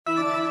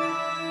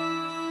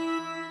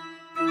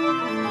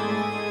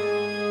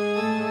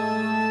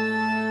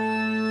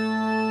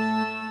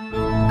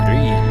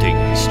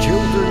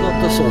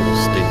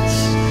solstice.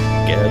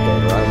 Gather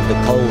round the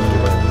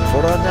cauldron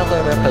for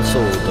another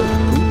episode of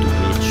Good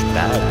Witch,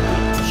 Bad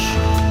Witch.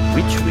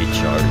 Which witch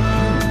are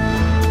you?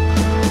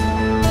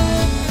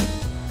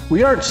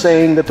 We aren't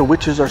saying that the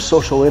witches are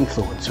social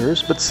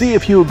influencers, but see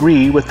if you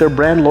agree with their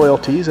brand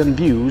loyalties and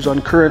views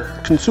on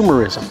current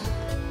consumerism.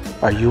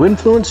 Are you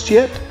influenced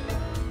yet?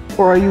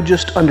 Or are you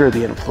just under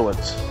the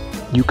influence?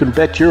 You can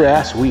bet your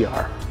ass we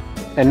are.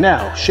 And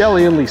now,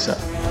 Shelley and Lisa.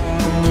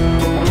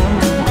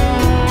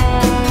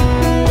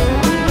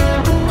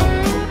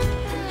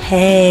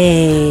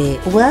 Hey,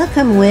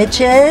 welcome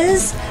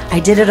witches.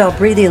 I did it all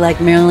breathy like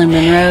Marilyn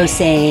Monroe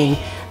saying,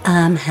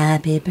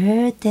 happy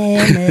birthday,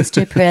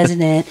 Mr.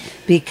 President,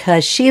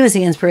 because she was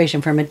the inspiration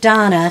for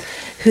Madonna,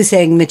 who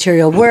sang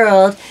Material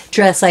World,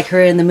 dressed like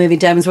her in the movie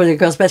Diamonds Were the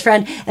Girl's Best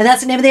Friend. And that's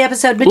the name of the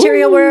episode,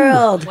 Material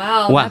World.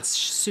 Wow, that's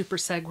super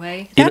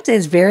segue. That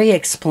is very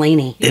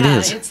explainy. It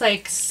is. It's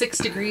like 6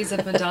 degrees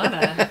of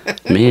Madonna.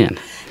 Man.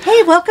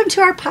 Hey, welcome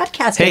to our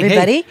podcast,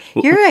 everybody.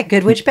 Hey. You're at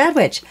Good Witch, Bad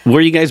Witch.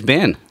 Where you guys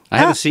been? I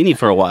haven't seen you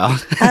for a while.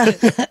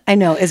 I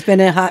know, it's been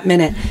a hot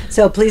minute.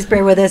 So please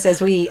bear with us as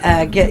we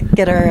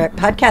get our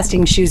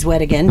podcasting shoes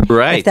wet again.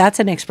 Right. If that's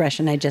an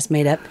expression I just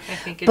made up. I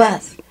think it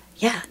is.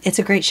 Yeah, it's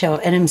a great show,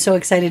 and I'm so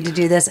excited to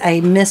do this.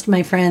 I missed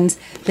my friends,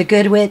 the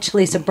Good Witch,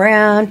 Lisa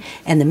Brown,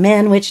 and the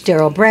Man Witch,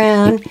 Daryl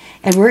Brown,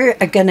 and we're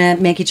going to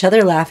make each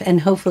other laugh and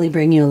hopefully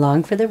bring you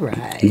along for the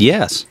ride.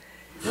 Yes.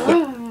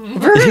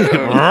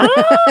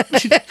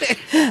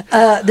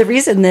 The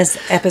reason this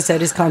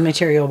episode is called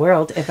Material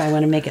World, if I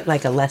want to make it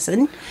like a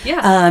lesson,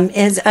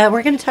 is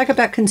we're going to talk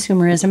about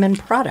consumerism and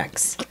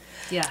products.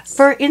 Yes.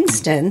 For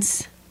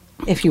instance,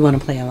 if you want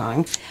to play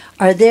along,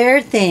 are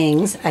there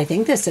things, I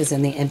think this is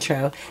in the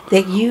intro,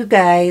 that you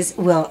guys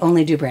will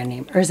only do brand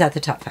name, or is that the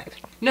top 5?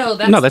 No,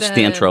 that's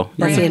the intro.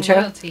 That's the intro?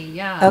 Loyalty,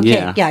 yeah.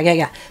 Okay,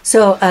 yeah.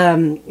 So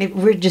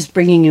we're just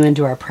bringing you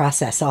into our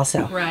process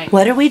also. Right.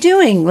 What are we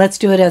doing? Let's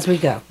do it as we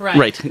go.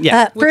 Right,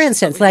 yeah. For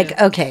instance, like,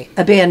 okay,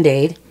 a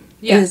Band-Aid,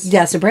 Yes.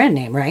 that's a brand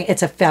name, right?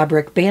 It's a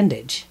fabric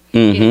bandage.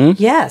 Mm-hmm.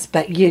 Yes,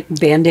 but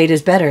Band-Aid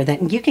is better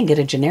than, you can get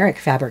a generic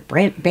fabric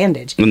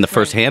bandage. In the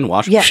first hand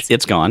wash, Yes.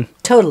 it's gone.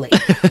 Totally.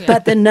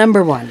 But the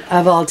number one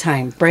of all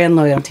time brand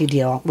loyalty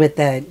deal with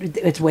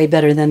it's way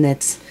better than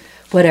it's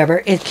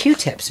whatever, it's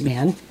Q-tips,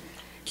 man.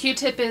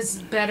 Q-tip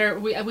is better.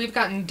 We've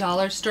gotten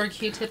dollar store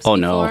Q-tips Oh,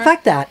 no. before.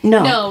 Fuck that.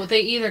 No. No,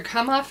 they either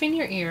come off in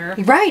your ear.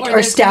 Right, or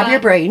there's stab not- your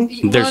brain.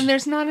 Well, and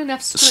there's not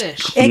enough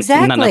squish.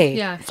 Exactly. Not enough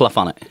Yeah. fluff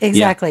on it.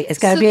 Exactly. It's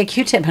got to So- be a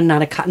Q-tip and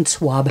not a cotton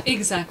swab.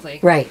 Exactly.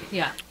 Right.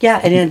 Yeah. Yeah,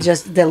 and then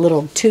just the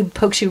little tube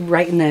pokes you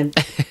right in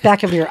the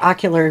back of your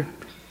ocular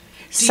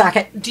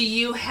socket. Do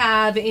you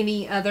have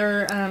any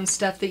other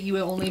stuff that you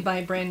only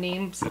buy brand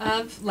names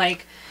of?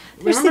 Like,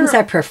 There's things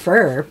I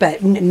prefer,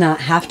 but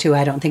not have to,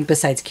 I don't think,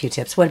 besides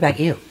Q-tips. What about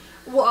you?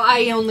 Well,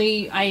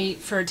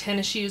 for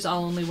tennis shoes,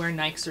 I'll only wear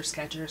Nikes or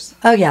Skechers.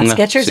 Oh, yeah. No,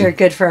 Skechers see. are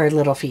good for our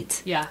little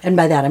feet. Yeah. And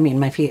by that, I mean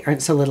my feet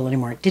aren't so little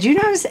anymore. Did you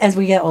notice as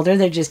we get older,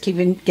 they're just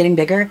getting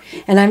bigger?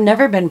 And I've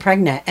never been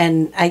pregnant,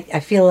 and I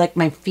feel like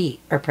my feet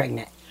are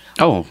pregnant.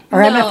 Oh.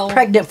 Or No. I'm a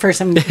pregnant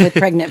person with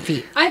pregnant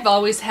feet. I've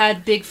always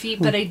had big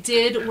feet, but I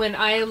did when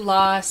I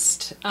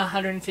lost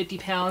 150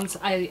 pounds.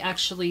 I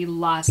actually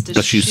lost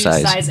a shoe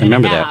size. I and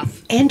remember a that.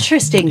 half.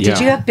 Interesting. Did Yeah.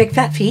 you have big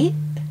fat feet?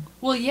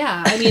 Well,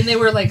 yeah. I mean, they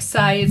were like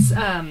size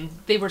 10.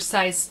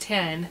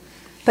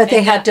 But they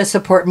And had that- to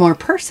support more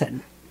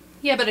person.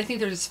 Yeah, but I think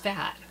they're just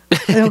fat.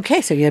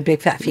 Okay, so you had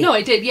big fat feet. No,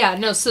 I did. Yeah,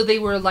 no. So they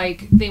were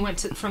like they went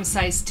from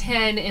size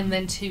 10 and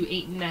then to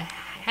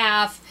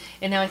 8.5,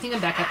 and now I think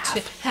I'm back up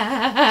to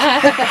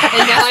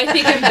and now I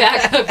think I'm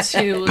back up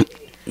to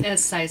a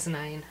size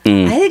 9.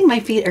 I think my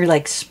feet are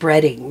like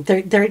spreading.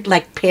 They're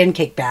like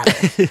pancake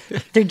batter.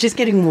 They're just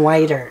getting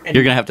wider. You're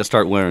going to have to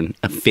start wearing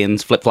a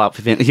fins, flip-flop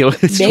fins.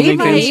 Maybe.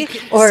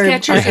 Like Or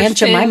Skechers Aunt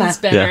Jemima. Fins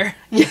better.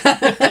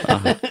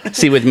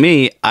 See, with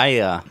me,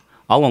 I'll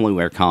only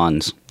wear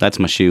Cons. That's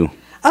my shoe.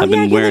 Oh, I've yeah,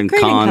 been you wearing look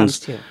great in Cons, Cons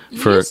too. You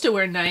for. used to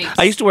wear Nikes.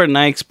 I used to wear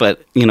Nikes,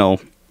 but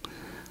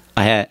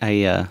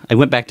I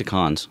went back to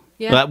Cons.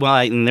 Yeah.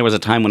 And there was a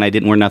time when I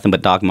didn't wear nothing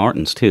but Doc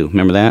Martens too.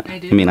 Remember that? I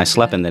do mean, I remember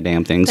slept that. in the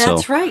damn thing.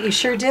 That's so. right. You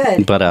sure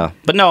did. But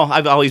no,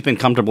 I've always been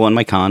comfortable in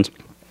my Cons.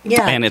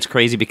 Yeah. And it's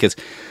crazy because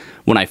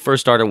when I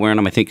first started wearing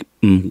them, I think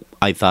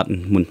I thought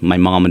when my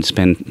mom would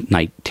spend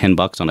like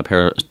 $10 on a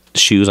pair of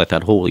shoes, I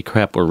thought, holy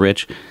crap, we're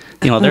rich.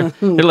 You know, they're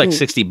like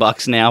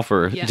 $60 now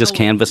for just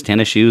canvas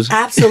tennis shoes.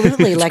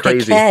 Absolutely, like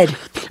crazy. a kid.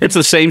 It's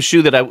the same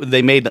shoe that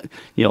they made,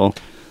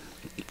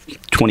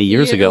 20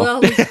 years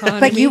ago.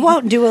 But you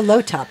won't do a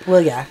low top,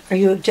 will ya? Are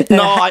you just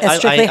No, a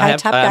strictly high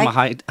top guy? I'm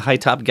a high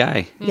top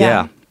guy.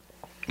 Yeah.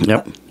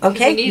 Yep.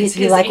 Okay,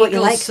 you like what you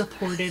like.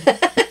 Supported.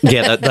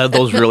 Yeah,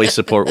 those really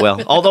support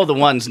well. Although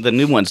the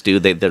new ones do,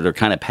 they're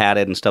kind of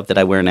padded and stuff that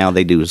I wear now,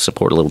 they do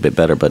support a little bit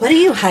better. But What are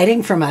you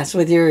hiding from us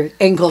with your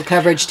ankle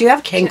coverage? Do you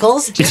have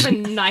cankles? Do you have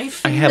a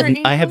knife? I in your have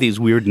ankle? these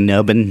weird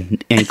nubbin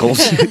ankles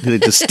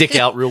that just stick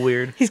out real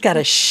weird. He's got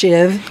a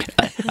shiv.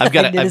 I've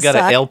got I need a an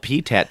sock.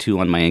 LP tattoo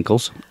on my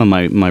ankles, on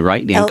my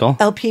right ankle.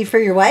 LP for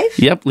your wife?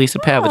 Yep, Lisa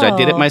Pavage. I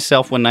did it Oh.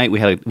 myself one night. We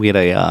had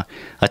a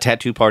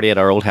tattoo party at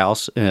our old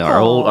house, our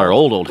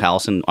old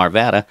house in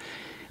Arvada,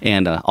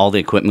 and all the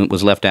equipment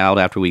was left out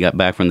after we got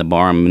back from the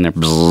bar. I'm in there.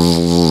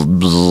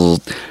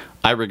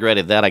 I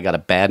regretted that. I got a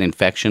bad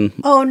infection.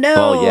 Oh, no.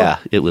 Oh yeah,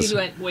 it was You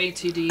went way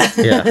too deep.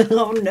 yeah,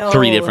 Oh, no.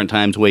 3 different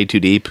times, way too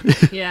deep.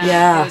 Yeah,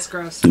 Yeah. it was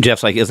gross.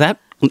 Jeff's like, "Is that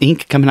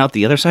ink coming out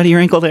the other side of your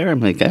ankle there?" I'm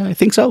like, "I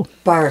think so."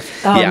 Barf.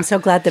 Oh, Yeah. I'm so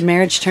glad the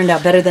marriage turned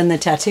out better than the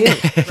tattoo.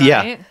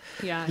 Yeah, Right?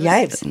 Yeah.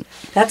 Yikes.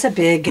 That's a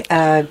big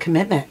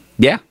commitment.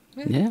 yeah,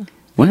 yeah.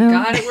 Well,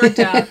 God, it worked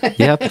out.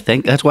 yep.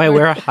 That's why I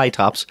wear high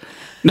tops.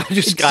 No,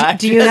 just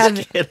Do you have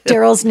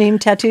Daryl's name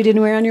tattooed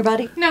anywhere on your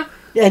body? No.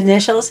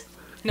 Initials?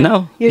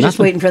 No, You're just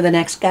nothing. waiting for the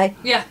next guy?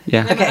 Yeah.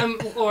 Yeah. Okay.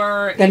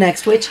 Or The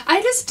next witch?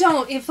 I just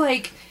don't.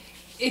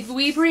 If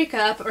we break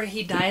up or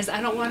he dies,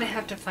 I don't want to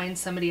have to find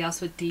somebody else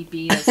with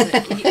DB.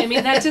 I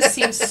mean, that just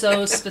seems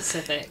so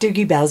specific.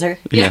 Doogie Bowser?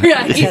 Yeah.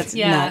 Right. That's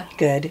Yeah. not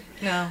good.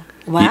 No.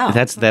 Wow.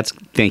 That's.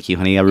 Thank you,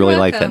 honey. I really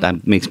like that. welcome.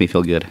 That makes me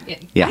feel good. Yeah.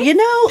 Yeah. You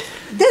know,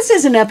 this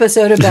is an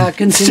episode about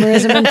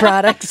consumerism and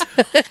products.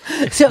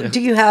 So,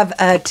 do you have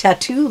a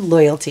tattoo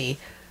loyalty?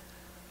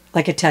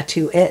 Like a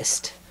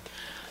tattooist?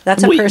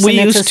 That's a We person, it's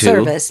a used to.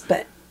 service,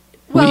 but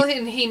Well,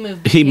 and he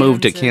moved. He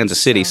moved to Kansas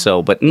City,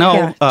 so but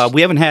no, Yeah.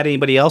 we haven't had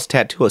anybody else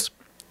tattoo us.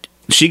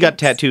 She got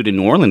tattooed in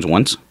New Orleans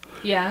once,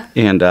 Yeah.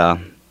 and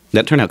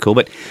that turned out cool.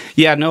 But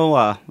yeah,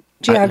 no.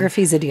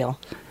 geography's a deal.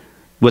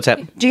 What's that?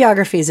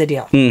 Geography is a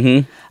deal.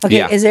 Mm-hmm. Okay,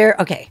 Yeah. is there,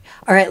 okay.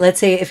 All right, let's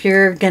say if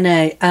you're going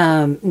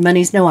to,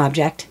 money's no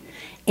object,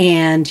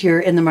 and you're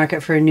in the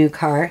market for a new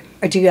car,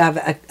 or do you have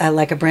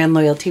like a brand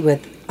loyalty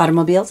with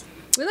automobiles?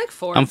 We like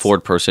Fords. I'm a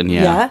Ford person.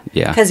 Yeah,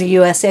 yeah. Because of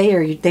USA,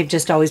 or they've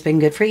just always been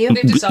good for you?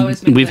 They've just always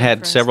been We've good had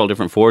for us. several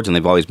different Fords, and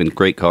they've always been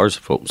great cars.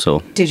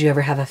 So Did you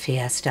ever have a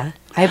Fiesta?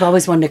 I've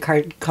always wanted a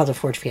car called a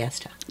Ford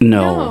Fiesta.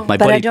 no, No. my But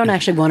buddy, I don't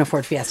actually want a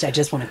Ford Fiesta. I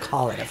just want to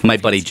call it a Ford my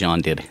buddy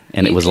John did,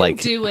 and You it was can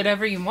like do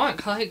whatever you want.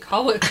 Call your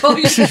call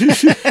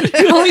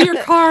your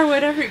car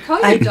whatever. Call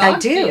your dog I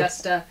do.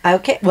 Fiesta.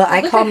 Okay, well,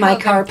 I Look call at my how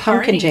car they're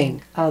Pumpkin partying.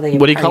 Jane. Oh, they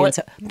What do you call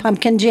party it? so-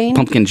 Pumpkin Jane?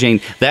 Pumpkin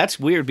Jane. That's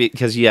weird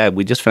because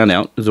we just found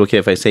out. Is it okay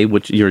if I say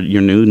what your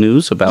new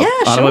news about? Yeah,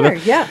 sure,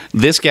 automobile? yeah.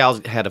 This gal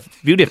had a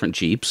few different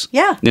Jeeps.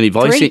 Yeah, and you've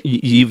always 3. seen,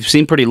 you've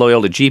seemed pretty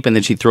loyal to Jeep, and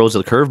then she throws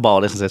a curveball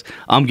at us and says,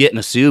 "I'm getting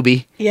a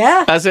Subi."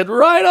 Yeah. I said,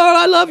 "Right on,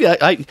 I love you."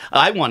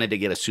 I wanted to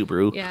get a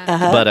Subaru. Yeah.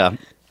 But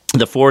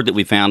the Ford that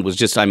we found was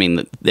just, I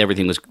mean,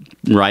 everything was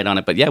right on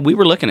it. But yeah, we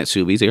were looking at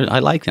Subis. I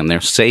like them.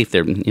 They're safe.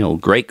 They're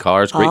great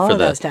cars. Great all for of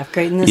the that stuff.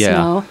 Great in the Yeah.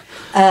 snow.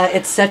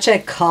 It's such a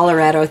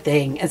Colorado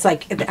thing. It's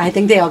like, I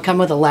think they all come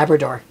with a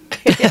Labrador.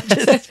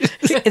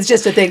 It's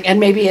just a thing, and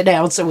maybe an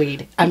ounce of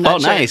weed. I'm not Oh,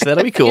 sure. nice.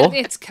 That'll be cool.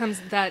 It comes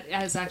that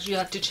as actually you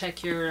have to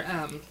check your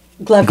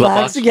Glove Glove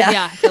box. box.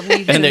 Yeah. the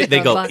weeds And in they the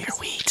go, glove "Your box.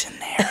 weed's in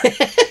there.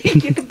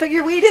 You can put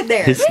your weed in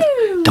there.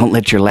 Don't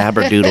let your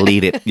Labradoodle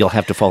eat it. You'll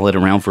have to follow it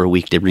around for a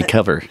week to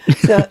recover."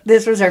 So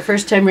this was our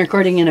first time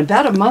recording in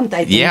about a month, I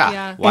think. Yeah.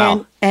 Yeah.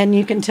 Wow. And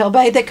you can tell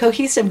by the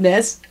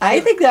cohesiveness. I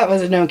think that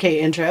was an okay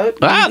intro. You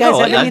Ah, guys no,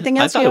 have anything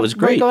I else? thought you it was want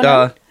great. going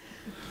on?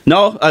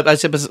 No, I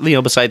said,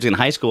 besides in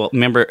high school,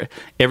 remember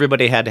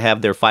everybody had to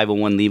have their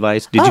 501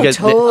 Levi's. Did you guys?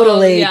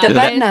 Totally. Oh, yeah. The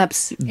That- button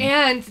ups.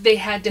 And they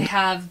had to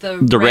have the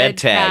red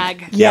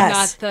tag.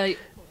 Yes. not the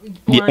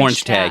The orange,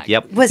 orange tag.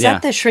 Yep. Was yeah.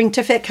 that the shrink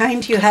to fit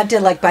kind? You had to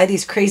like buy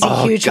these crazy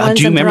Oh, huge God, ones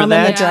do you and throw remember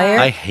them in that? the dryer?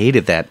 I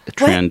hated that What?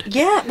 trend.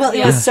 Yeah, well, it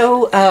Yeah. was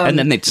so And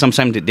then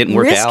sometimes it didn't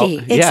work risky.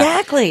 out.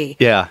 Exactly.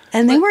 Yeah.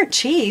 And they weren't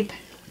cheap.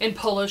 and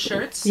polo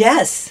shirts.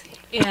 Yes.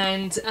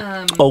 And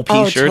OP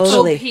Oh, shirts.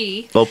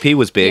 totally. OP. OP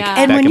was big Yeah.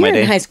 And back when in you my were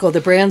day. in high school,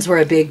 the brands were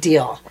a big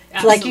deal.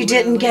 Like you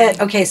didn't Absolutely.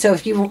 get, okay, so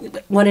if you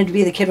wanted to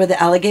be the kid with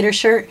the alligator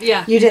shirt,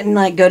 Yeah. you didn't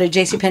like go to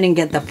JCPenney and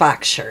get the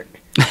fox shirt.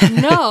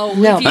 No,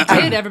 No. if you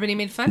did, everybody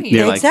made fun of you.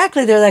 Yeah, like-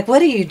 Exactly. They're like,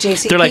 what are you,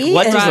 JCP? They're like,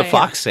 "What does the Right.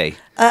 fox say?"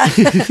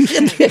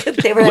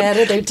 They were ahead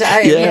of their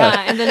time. Yeah.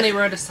 Yeah, and then they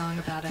wrote a song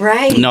about it.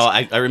 Right. No,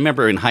 I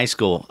remember in high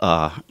school,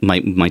 my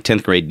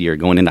 10th grade year,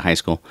 going into high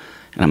school,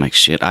 and I'm like,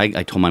 shit.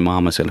 I told my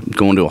mom, I said, I'm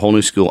going to a whole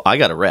new school. I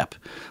got a rep.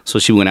 So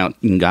she went out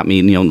and got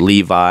me,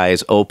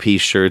 Levi's, OP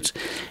shirts,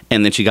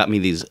 and then she got me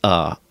these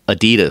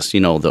Adidas,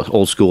 the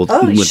old school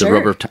Oh, with sure. the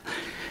rubber.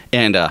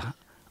 And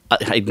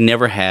I'd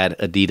never had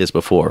Adidas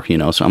before,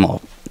 so I'm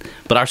all.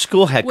 But our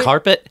school had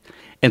carpet.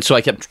 And so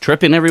I kept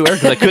tripping everywhere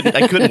because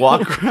I couldn't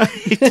walk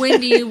right.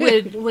 When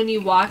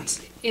you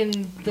walked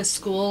in the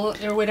school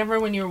or whatever,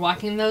 when you were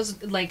walking those,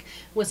 like,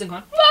 was it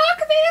going,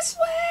 walk this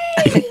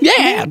way?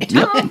 Yeah.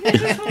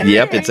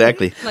 Yep,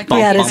 exactly. Like, He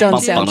had his own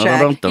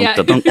soundtrack.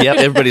 Yeah. Yep,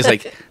 everybody's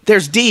like,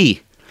 "There's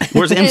D.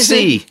 Where's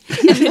MC?"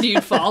 And then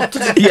you'd fall.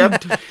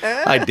 Yep.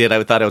 I did.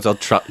 I thought I was all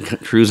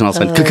cruising all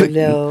of a Oh, sudden.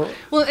 no.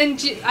 Well, and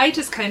I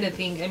just kind of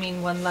think,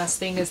 one last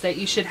thing is that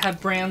you should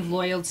have brand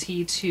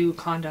loyalty to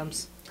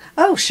condoms.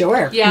 Oh,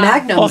 sure. Yeah.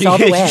 Magnums Oh, all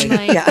the yeah. way.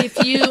 Like, Yeah.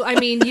 if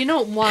you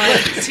don't want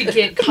to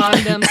get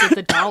condoms at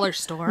the dollar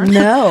store.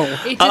 No.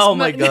 It just Oh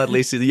my God,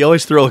 Lisa! You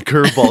always throw a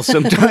curveball.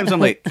 Sometimes I'm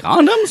like,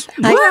 condoms?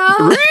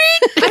 Well,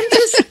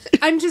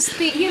 I'm just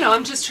think,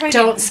 I'm just trying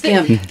Don't to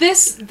skimp.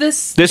 This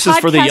This is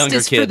for the podcast younger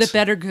is for kids. the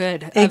better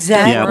good. of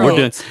Exactly. the Yeah, we're world.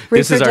 doing.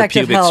 This is our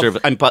Reproductive pubic health.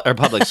 service, our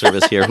public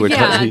service here. We're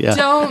Yeah,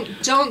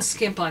 don't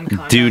skimp on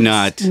condoms. Do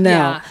not. No.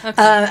 Yeah,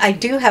 okay. I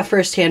do have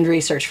firsthand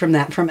research from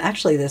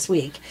actually this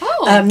week.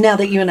 Oh. Now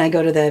that you and I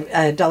go to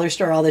the dollar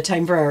store all the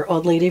time for our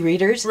old lady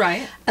readers.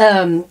 Right.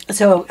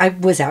 So I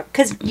was out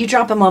because you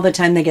drop them all the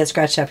time. They get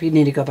scratched up. You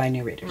need to go buy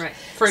new readers. Right.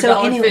 For So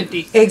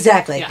 $1.50.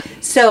 Exactly. Yeah.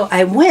 So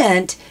I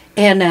went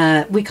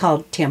and we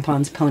call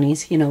tampons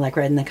ponies, like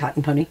riding the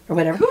cotton pony or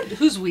whatever.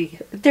 Who's we?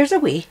 There's a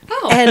we.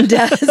 Oh. And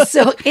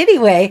so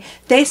anyway,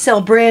 they sell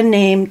brand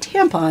name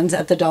tampons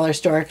at the dollar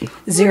store,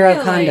 zero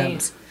Really?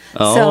 condoms.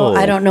 Oh. So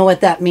I don't know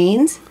what that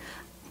means.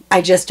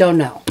 I just don't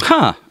know.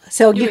 Huh.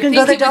 So You you would can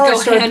go to think the it would dollar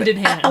go store. hand in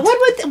hand.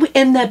 What would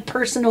in the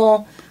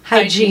personal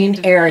hygiene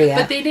area?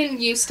 But they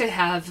didn't used to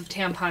have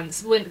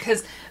tampons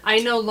because I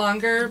no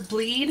longer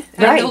bleed.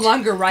 I no Right.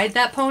 longer ride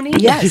that pony.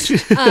 Yes.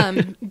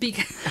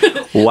 Because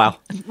Wow.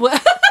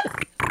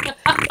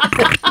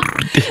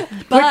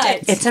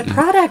 but It's a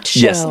product show.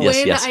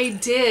 Yes, yes. when I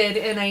did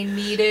and I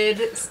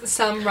needed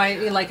some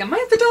like I'm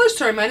at the dollar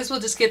store, I might as well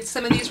just get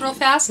some of these real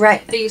fast.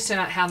 Right. They used to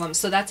not have them,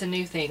 so that's a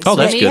new thing. Oh, so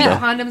that's maybe good, though.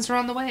 condoms are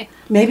on the way.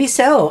 Maybe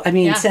so. I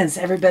mean, Yeah. since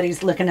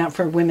everybody's looking out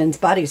for women's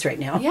bodies right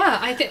now. Yeah,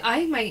 I think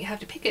I might have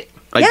to pick it.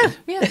 Yeah.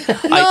 Yeah.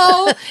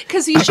 No,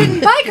 because you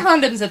shouldn't buy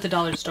condoms at the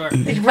dollar store.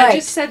 Right. I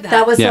just said that.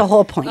 That was Yeah. the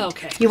whole point.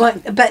 Okay. You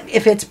want, but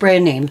if it's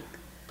brand name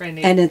brand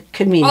name. and it's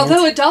convenient.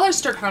 Although a dollar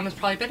store condom is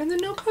probably better than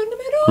no condom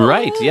at all.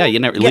 Right. Yeah. You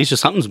never. At least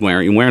something's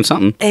wearing. You're wearing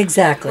something.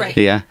 Exactly. Right.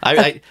 Yeah.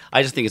 I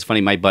just think it's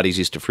funny. My buddies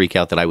used to freak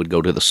out that I would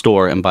go to the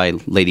store and buy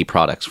lady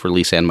products for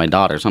Lisa and my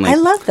daughters. I'm like, I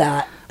love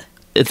that.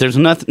 if there's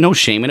no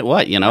shame in it.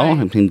 What, Right.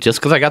 I mean, just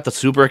because I got the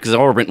super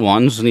exorbitant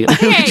ones. And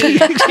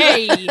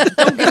Hey,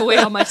 don't give away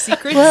all my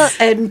secrets. Well,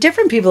 and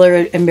different people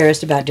are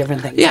embarrassed about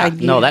different things. Yeah,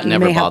 no, that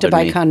never may have to bothered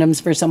buy me. condoms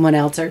for someone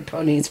else or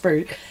ponies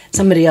for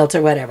somebody else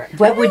or whatever.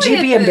 What would you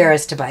really be at the-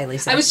 embarrassed to buy,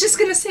 Lisa? I was just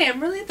gonna say, I'm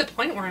really at the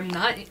point where I'm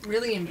not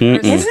really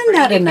embarrassed. Isn't for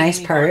that a anything nice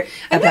anymore. part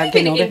I'm about not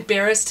getting even older?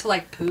 embarrassed to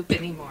like poop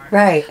anymore.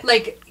 Right.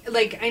 Like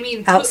I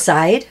mean,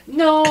 Outside?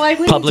 No, I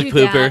wouldn't Public do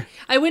pooper. that.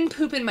 I wouldn't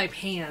poop in my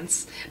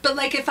pants. But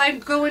like if I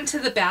go into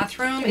the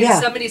bathroom and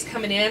Yeah. somebody's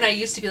coming in, I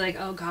used to be like,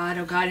 oh god,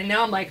 and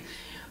now I'm like,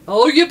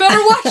 oh, you better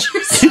watch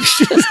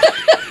yourself.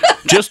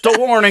 just a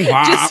warning.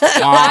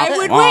 I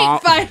would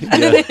wait 5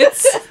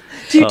 minutes.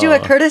 Do you do a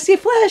courtesy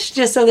flush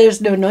just so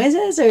there's no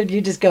noises, or do you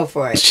just go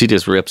for it? She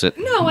just rips it.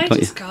 No, I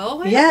just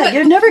go. Yeah, But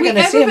you're never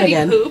gonna see 'em everybody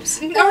again. Poops,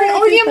 or you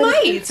Everybody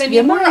might. poops. I You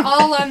mean, we're might.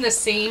 all on the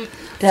same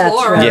That's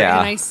floor, right. Yeah.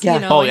 and I, see, Yeah. you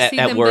know, Oh, I yeah, see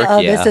at them. work, Oh,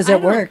 yeah. this is I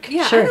at don't- work.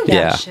 Yeah, Sure. I don't give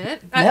Yeah. a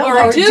shit. No, or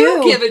or do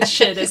do. give a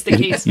shit, as the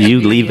case may You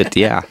be. leave it.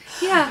 Yeah.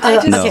 Yeah, I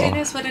just, No. it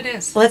is what it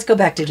is. Let's go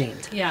back to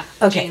jeans. Yeah.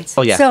 Okay. Jeans.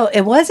 Oh, yeah. So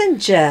it wasn't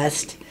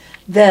just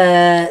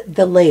the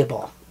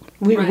label,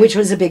 Right. which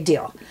was a big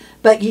deal,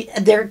 but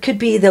there could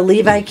be the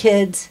Levi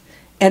kids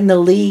and the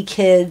Lee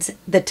kids,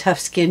 the tough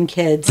skin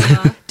kids,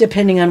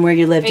 depending on where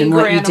you lived and, And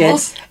what you did,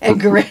 Garanimals.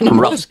 and Garanimals.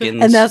 Rough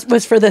skins. And that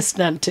was for the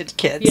stunted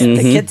kids, Yes.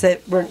 the kids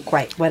that weren't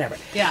quite whatever.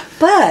 Yeah.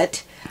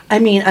 But I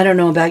mean, I don't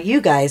know about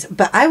you guys,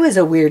 but I was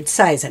a weird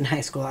size in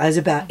high school. I was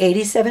about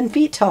 87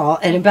 feet tall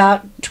and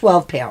about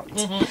 12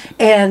 pounds.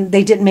 And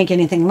they didn't make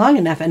anything long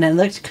enough, and I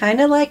looked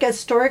kind of like a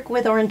stork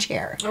with orange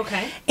hair.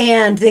 Okay.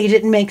 And they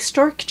didn't make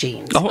stork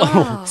jeans.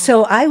 Oh.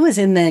 So I was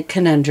in the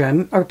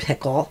conundrum or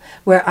pickle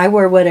where I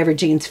wore whatever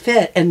jeans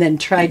fit and then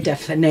tried to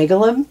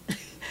finagle them.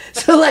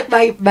 So like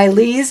my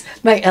Lees,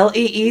 my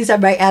Lees, I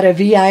might add a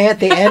VI at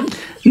the end.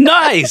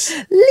 Nice.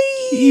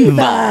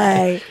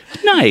 Levi.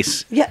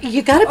 Nice. Yeah,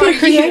 you got to Or be you-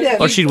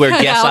 creative. Or she'd wear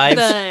Cut guess out eyes.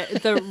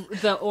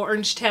 the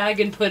orange tag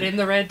and put in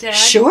the red tag.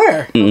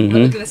 Sure.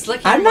 Look at this.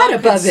 Look, I'm your not mom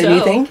above could sew.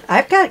 anything.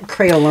 I've got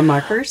Crayola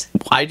markers.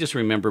 I just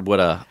remember what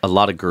a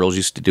lot of girls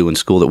used to do in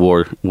school that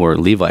wore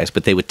Levi's,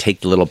 but they would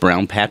take the little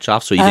brown patch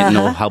off so you didn't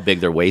know how big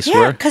their waists Yeah,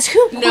 were. because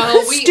No,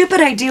 whose we-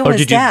 stupid idea Or was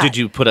did you that? did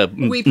you put a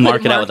We put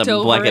mark it out with marked a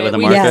over blanket it. with a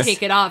We marker? Yes. didn't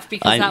take it off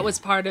because I- that was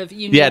part of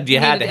you. Yeah, you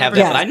had to have that,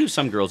 Yeah. but I knew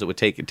some girls that would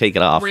take it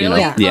off. Really? You know?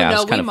 Yeah. Yeah, Oh,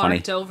 it's no, kind we of funny.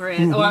 marked over it.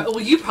 Or,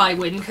 well, you probably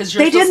wouldn't because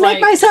They didn't make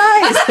my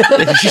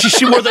size.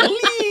 she wore the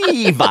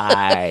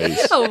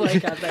Levi's. Oh my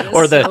god, that is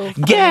Or the so funny.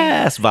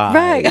 gas vibes.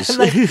 Right. I'm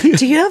like,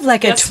 do you have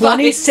like a Yes, fine.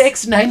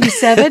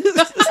 26.97?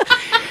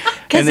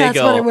 Because And they that's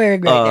go, what I'm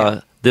wearing right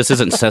now. this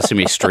isn't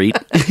Sesame Street.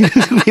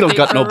 We don't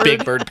got no Bird.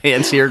 Big Bird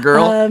pants here,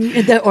 girl.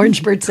 The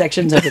orange bird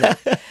section's over there.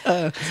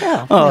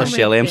 So, Oh,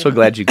 Shelley, I'm so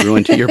glad you grew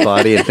into your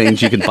body and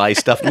things. You can buy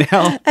stuff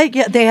now.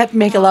 they have to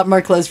make a lot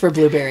more clothes for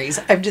blueberries.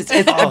 I'm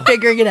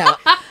figuring it out.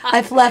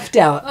 I've left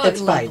out. Oh, That's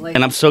fine. lovely.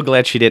 And I'm so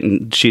glad she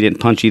didn't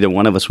punch either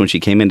one of us when she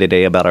came in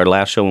today about our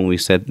last show when we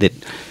said that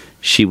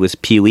she was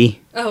Pewee.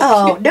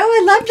 Oh, no,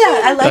 I love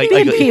that. I like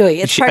being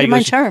Pewee. It's part of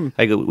my charm.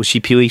 I go, was she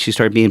Pewee? She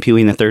started being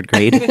Pewee in the 3rd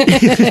grade.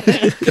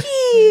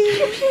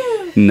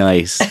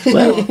 Nice.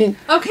 Well,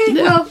 Okay,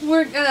 well,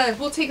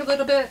 we'll take a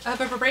little bit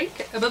of a break.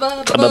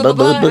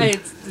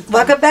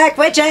 Welcome back,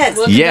 witches.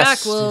 We'll be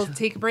Yes. back. We'll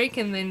take a break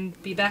and then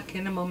be back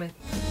in a moment.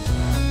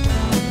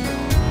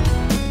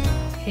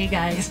 Hey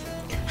guys.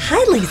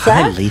 Hi, Lisa.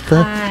 Hi,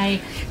 Letha.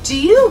 Hi. Do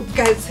you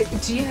guys?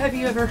 Have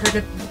you ever heard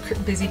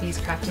of Busy Bees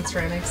Craft and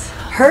Ceramics?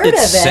 Heard It of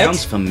it?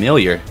 sounds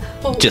familiar.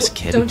 Well, Just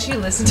kidding. Don't you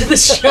listen to the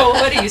show?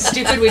 What are you,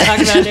 stupid? We talk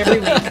about it every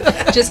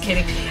week. Just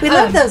kidding. We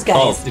love those guys.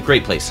 Oh, the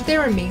great place.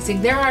 They're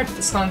amazing. They're our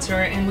sponsor,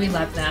 and we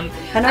love them.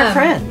 And our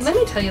friends. Let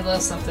me tell you a little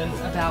something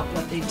about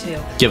what they do.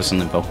 Give us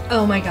some info.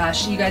 Oh my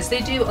gosh, you guys,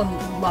 they do a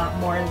lot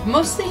more.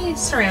 Mostly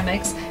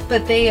ceramics,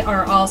 but they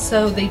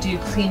do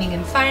cleaning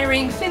and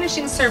firing,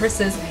 finishing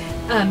services.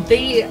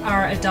 They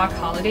are a Doc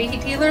Holiday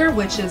dealer,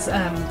 which is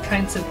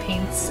kinds of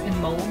paints and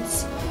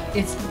molds.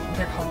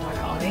 They're called Doc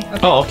Holiday. Okay.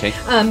 Oh, okay.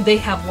 They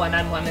have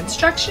one-on-one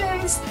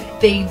instructions.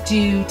 They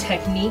do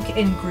technique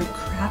and group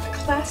craft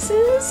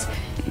classes,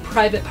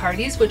 private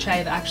parties, which I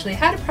have actually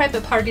had a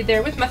private party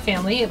there with my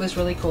family. It was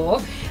really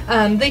cool.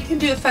 They can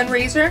do a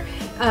fundraiser,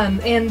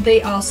 and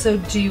they also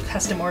do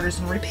custom orders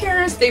and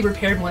repairs. They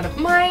repaired one of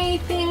my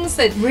things.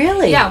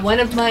 Really? Yeah,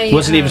 one of my...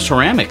 Wasn't even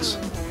ceramics.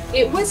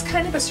 It was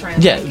kind of a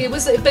ceramic. Yeah. It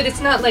was, but it's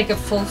not like a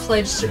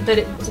full-fledged. But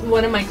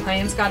one of my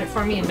clients got it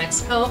for me in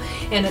Mexico,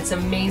 and it's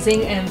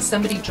amazing. And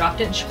somebody dropped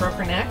it, and she broke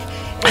her neck.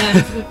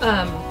 And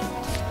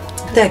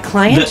The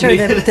client or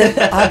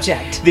the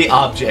object? The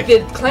object. the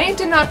client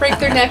did not break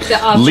their neck.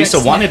 The object. Lisa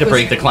wanted to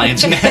break the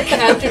client's neck.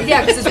 Yeah,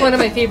 because it's one of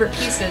my favorite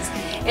pieces.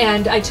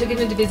 And I took it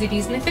into Busy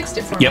Bees, and they fixed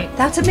it for me. Yep.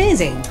 That's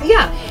amazing.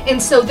 Yeah, and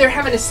so they're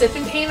having a sip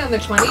and paint on the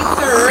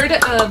 23rd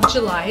of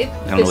July.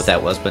 I don't know what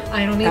that was, but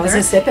I don't either. That was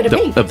a sip and a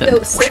paint. So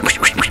sip,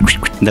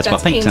 that's my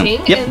paint.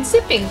 painting Yep. and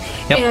sipping.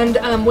 Yep. And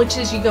which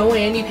is you go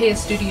in, you pay a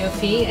studio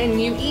fee, and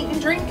you eat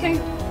and drink and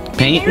be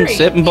Paint and merry.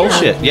 sip and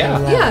bullshit. Yeah.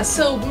 Yeah. Yeah,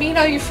 so meet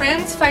all your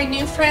friends, find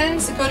new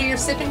friends, go to your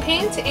sip and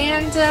paint,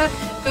 and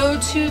go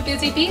to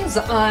Busy Bees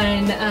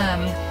on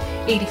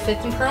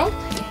 85th and Pearl.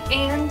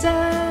 And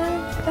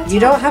that's You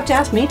all. don't have to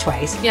ask me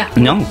twice. Yeah,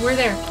 No. we're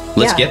there.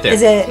 Let's Yeah. get there.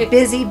 Is it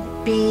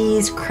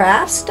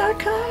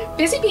busybeescrafts.com?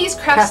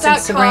 BusyBeesCrafts.com,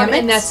 ceramics?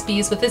 and that's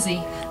bees with a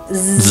Z.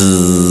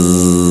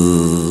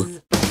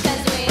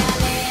 Cause we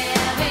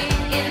are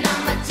living in a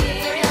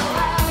material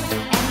world,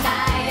 and I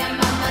am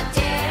a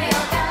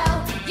material girl.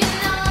 You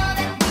know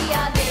that we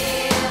are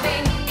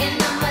living in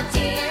a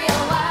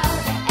material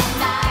world,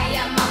 and I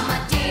am a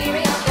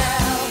material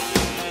girl.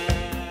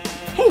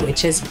 Hey,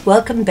 witches,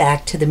 welcome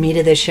back to the meat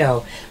of the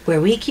show,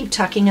 where we keep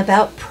talking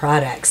about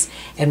products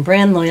and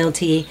brand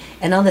loyalty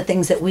and all the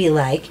things that we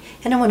like.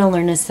 And I want to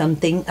learn a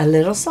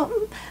little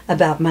something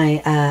about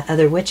my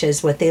other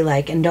witches, what they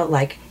like and don't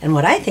like, and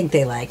what I think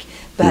they like.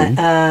 But,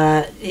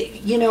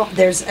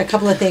 there's a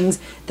couple of things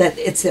that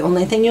it's the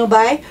only thing you'll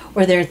buy,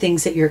 or there are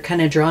things that you're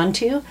kind of drawn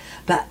to.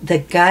 But the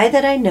guy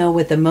that I know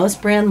with the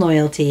most brand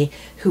loyalty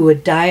who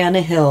would die on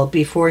a hill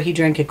before he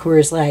drank a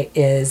Coors Light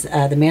is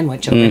the man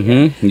witch over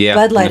here. Yeah.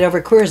 Bud Light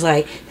over Coors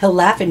Light. He'll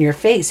laugh in your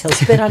face. He'll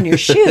spit on your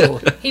shoe.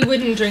 He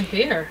wouldn't drink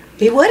beer.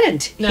 He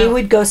wouldn't. He No.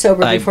 would go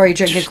sober before he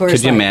drank a Coors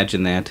Could you Light.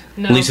 imagine that?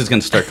 No. Lisa's going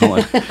to start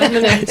calling. I'm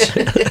gonna,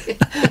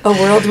 A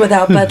world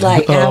without Bud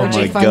Light. How would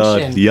you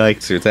function?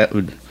 Yikes.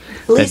 That'd be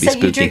Lisa,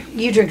 spooky.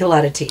 you drink a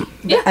lot of tea.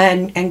 Yeah.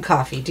 And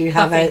coffee. Do you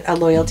have Coffee. a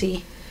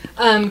loyalty?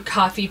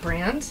 coffee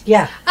brand.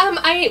 Yeah. Or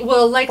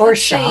let's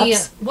say,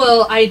 shops.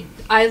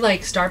 I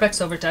like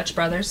Starbucks over Dutch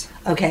Brothers.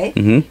 Okay.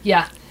 Mm-hmm.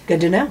 Yeah. Good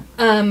to know.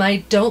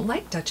 I don't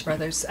like Dutch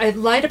Brothers. A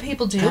lot of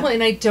people do,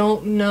 and I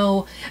don't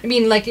know. I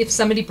mean, like, if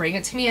somebody bring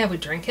it to me, I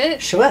would drink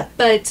it. Sure.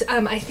 But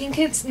I think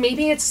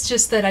maybe it's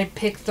just that I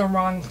picked the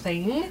wrong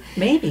thing,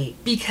 Maybe.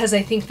 because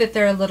I think that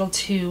they're a little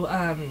too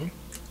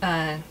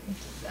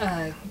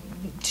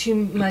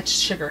much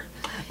sugar.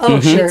 Oh,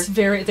 sure.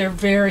 They're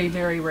very,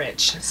 very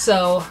rich.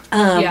 So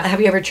yeah, Have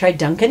you ever tried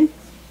Dunkin'?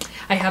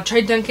 I have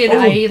tried Dunkin'. Oh.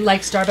 I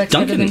like Starbucks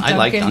better than Dunkin', I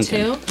like Dunkin'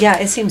 Dunkin'. too. Yeah,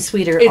 it seems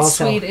sweeter It's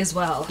also. sweet as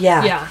well.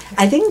 Yeah. Yeah.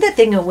 I think the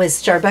thing with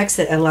Starbucks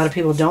that a lot of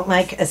people don't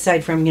like,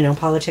 aside from,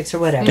 politics or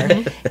whatever,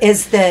 Mm-hmm.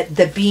 is that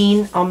the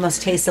bean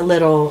almost tastes a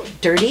little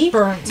dirty.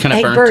 Burnt.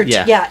 Kinda Like burnt,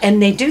 yeah. And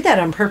they do that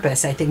on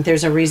purpose. I think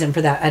there's a reason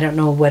for that. I don't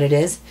know what it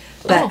is,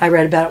 but Oh. I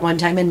read about it one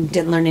time and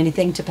didn't learn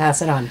anything to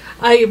pass it on.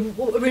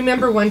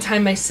 Remember one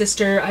time my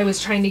sister, I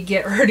was trying to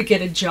get her to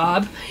get a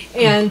job,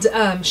 and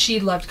she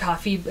loved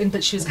coffee,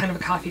 but she was kind of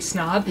a coffee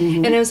snob.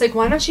 Mm-hmm. And I was like,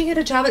 why don't you get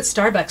a job at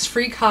Starbucks?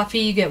 Free coffee,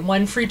 you get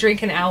one free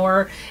drink an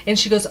hour. And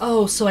she goes,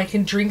 oh, so I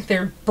can drink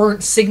their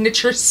burnt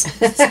signature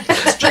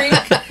drink,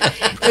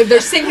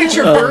 their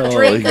signature burnt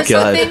drink or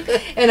God.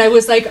 something. And I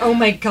was like, oh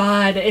my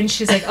God. And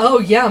she's like, oh,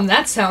 yum,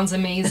 that sounds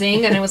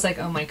amazing. And I was like,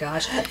 oh my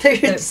gosh.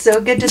 They're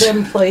so good to their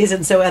employees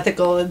and so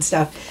ethical and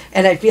stuff.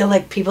 And I feel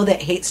like people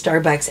that hate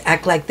Starbucks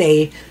act like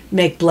they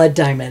make blood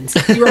diamonds.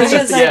 It's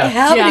just like, Yeah.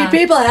 how many Yeah.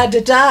 people had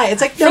to die?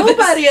 It's like,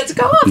 nobody, it's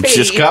coffee.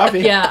 Just coffee.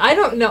 Yeah, I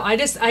don't know. I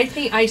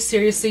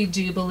seriously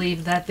do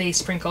believe that they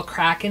sprinkle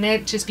crack in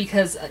it just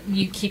because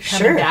you keep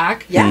coming Sure.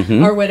 back. Yeah.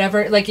 Or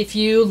whatever. Like, if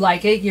you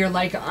like it, you're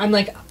like, I'm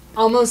like,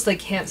 almost like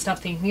can't stop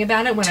thinking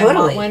about it when I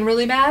Totally. want one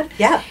really bad.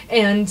 Yeah.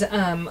 And,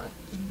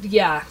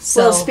 yeah.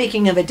 So, Well,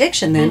 speaking of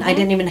addiction, then, I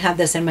didn't even have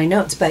this in my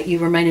notes, but you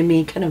reminded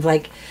me kind of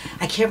like,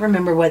 I can't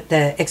remember what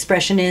the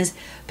expression is,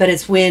 but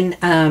it's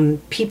when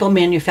people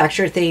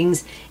manufacture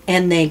things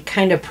and they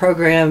kind of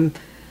program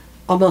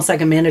almost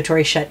like a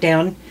mandatory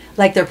shutdown.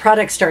 Like their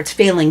product starts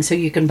failing so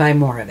you can buy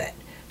more of it.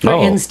 For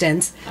Oh.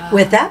 instance,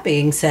 with that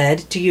being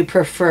said, do you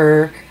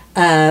prefer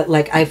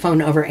like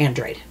iPhone over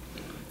Android?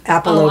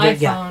 Apple Oh, over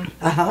iPhone.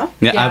 Uh-huh.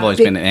 Yeah, Yeah. I've always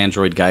been an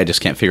Android guy. I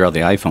just can't figure out the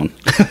iPhone.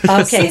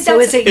 Okay, See, so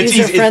is it it's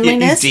easy- user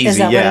friendliness? it's easy, Is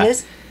that yeah. what it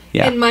is?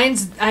 Yeah. And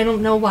mine's, I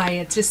don't know why.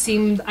 It just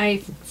seemed, I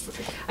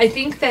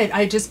think that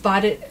I just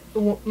bought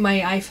my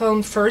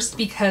iPhone first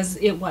because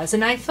it was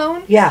an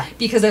iPhone. Yeah.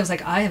 Because I was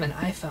like, I have an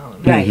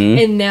iPhone. Right.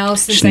 And now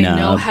since I know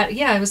Snob. how,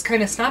 I was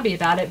kind of snobby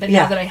about it, but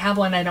Yeah. now that I have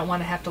one, I don't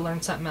want to have to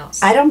learn something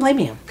else. I don't blame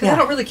you. Because I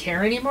don't really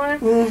care anymore,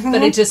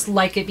 but I just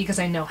like it because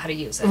I know how to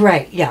use it.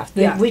 Right, yeah.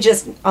 Yeah. We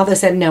just, all of a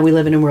sudden now we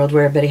live in a world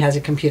where everybody has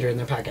a computer in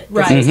their pocket.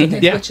 Right.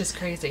 Yeah. Which is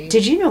crazy.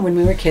 Did you know when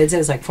we were kids it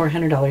was like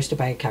 $400 to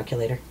buy a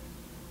calculator?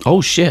 Oh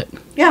shit!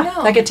 Yeah,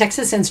 No. like a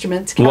Texas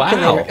Instruments Wow.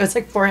 calculator. It was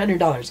like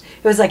 $400.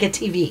 It was like a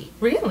TV.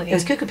 Really? It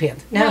was cuckoo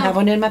pants. Now I No. have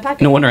one in my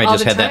pocket. No wonder I All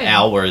just the had that time.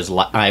 owl where his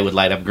eye would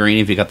light up green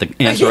if you got the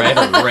answer right,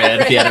 or red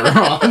if you had it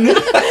wrong.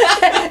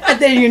 And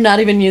then you're not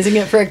even using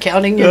it for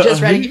accounting. You're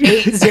just writing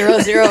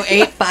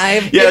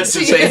 80085. Yeah, it's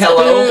to say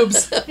hello.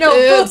 Boobs. No,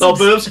 boobs. Oh,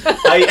 boobs!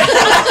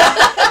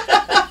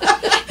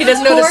 He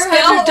doesn't know to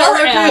spell or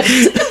 $400 add.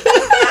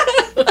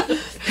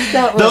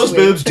 That was Those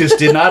weird. boobs just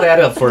did not add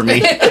up for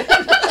me.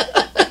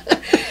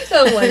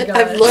 Oh my god.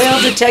 I'm loyal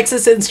to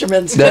Texas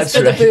Instruments. That's just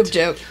for the right. boob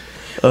joke.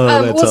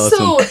 Oh,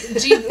 So,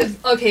 do you,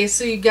 okay,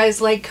 so you guys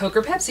like Coke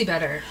or Pepsi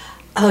better?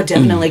 Oh,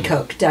 definitely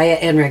Coke, diet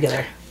and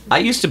regular. I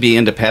used to be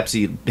into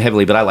Pepsi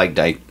heavily, but I like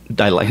I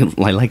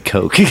like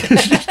Coke.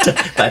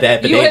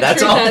 That You went that's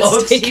through that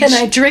almost stage. Can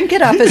I drink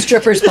it off a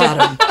stripper's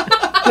bottom?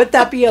 Would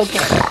that be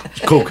okay?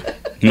 Coke.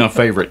 My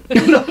favorite.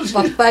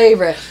 My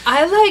favorite.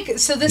 I like,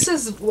 so this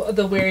is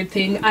the weird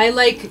thing. I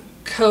like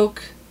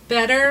Coke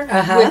better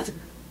Uh-huh.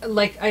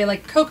 I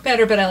like Coke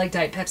better, but I like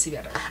Diet Pepsi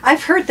better.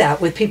 I've heard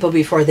that with people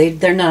before.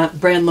 They're not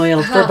brand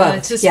loyal for both.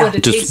 It's just yeah. what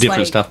it Just tastes different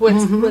like.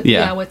 stuff.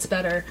 Yeah, Yeah. what's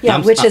better. Yeah,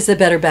 I'm- which is the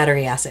better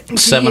battery acid?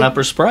 7-Up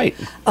or Sprite?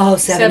 Oh,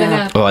 7 7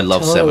 Up. Up. Oh, I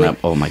love Totally. 7-Up.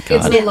 Oh my It's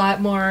god. a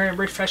lot more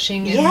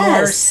refreshing and more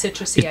Yes.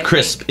 citrusy. It's I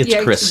crisp. think. It's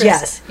Yeah, crisp.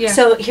 Yes. Yeah.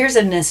 So here's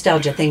a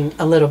nostalgia thing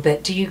a little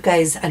bit. Do you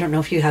guys, I don't know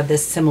if you have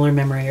this similar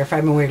memory or if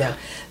I'm a weirdo,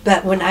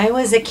 but when I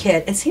was a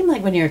kid, it seemed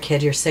like when you're a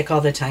kid, you're sick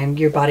all the time.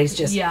 Your body's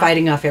just Yeah.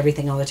 fighting off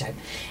everything all the time.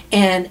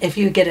 And if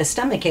you get a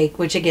stomach ache,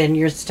 which again,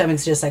 your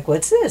stomach's just like,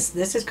 what's this?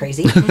 This is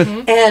crazy.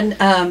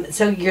 And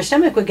so your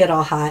stomach would get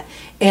all hot.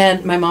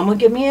 And my mom would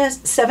give me a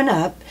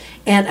 7-Up.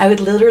 And I would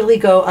literally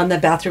go on the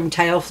bathroom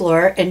tile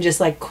floor and just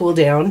like cool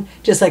down,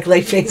 just like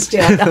lay face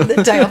down on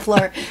the tile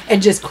floor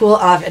and just cool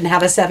off and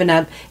have a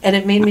 7-Up. And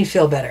it made me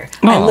feel better.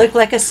 I Aw. looked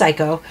like a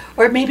psycho,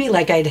 or maybe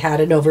like I'd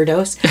had an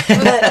overdose.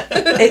 But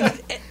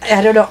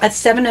I don't know. A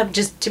 7-Up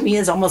just to me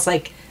is almost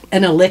like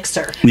an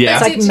elixir. Yeah.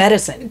 It's like Did-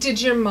 medicine.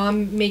 Did your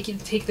mom make you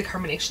take the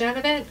carbonation out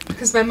of it?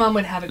 Because my mom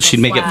would have it go She'd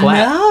make it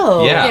flat.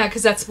 No. Yeah. Yeah,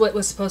 because that's what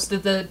was supposed to.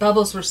 The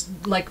bubbles were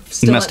like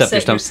still Messed up your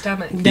upset your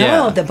stomach. No,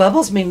 Yeah. the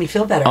bubbles made me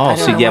feel better. I Oh, don't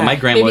so know yeah, why. my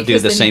grandma Maybe would do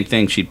because the then- same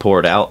thing. She'd pour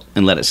it out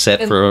and let it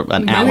set for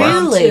an My hour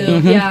mom Really?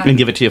 too, Yeah. and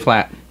give it to you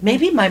flat.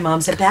 Maybe my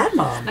mom's a bad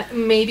mom.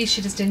 Maybe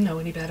she just didn't know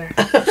any better.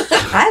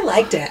 I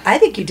liked it. I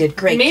think you did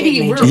great. Maybe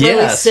Kate you were Major. really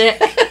Yes.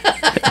 sick.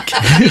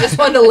 You just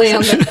wanted to lay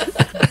on the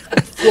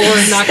floor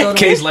and not go to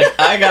Kay's work. like,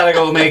 I gotta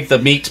go make the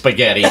meat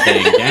spaghetti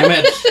thing. Damn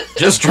it!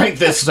 Just drink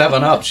this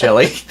 7-Up,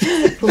 Shelly.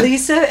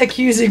 Lisa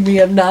accusing me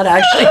of not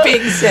actually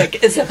being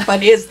sick is the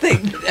funniest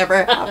thing that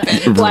ever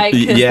happened. Like,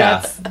 'cause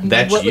Yeah,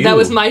 that's you. That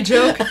was my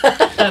joke.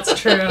 That's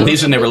true.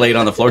 Lisa never laid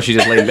on the floor. She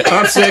just laid in bed.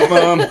 I'm sick,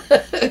 Mom.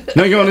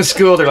 No, you're going to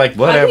school. They're like, I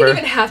whatever. didn't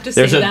even have to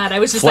say There's a that. I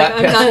was just flat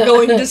like, I'm not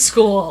going to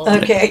school.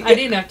 Okay. I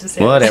didn't have to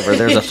say Whatever.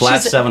 There's a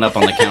flat 7-Up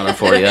on the counter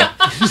for you.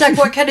 She's like,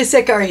 what kind of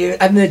sick are you?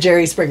 I'm the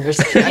Jerry Springers.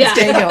 I'm Yeah.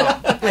 staying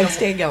home. I'm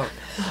staying home.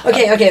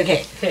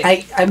 Okay.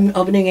 I'm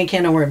opening a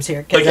can of worms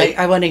here because Okay.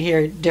 I want to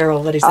hear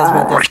Daryl what he says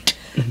about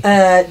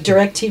this.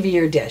 Direct TV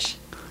or Dish?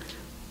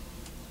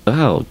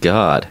 Oh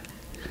God.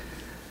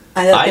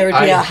 I thought there would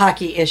be I- a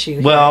hockey issue.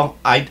 here. Well,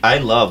 I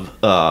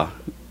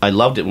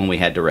loved it when we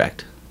had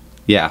Direct.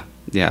 Yeah,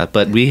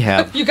 but we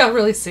have. that. You got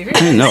really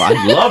serious. No,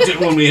 I loved it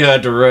when we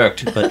had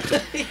Direct, but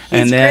He's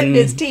and then gritting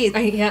his teeth.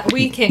 Yeah,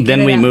 we can't. then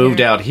get we it moved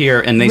here. out here,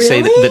 and they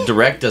say that Really? the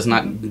Direct does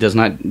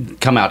not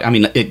come out. I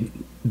mean, it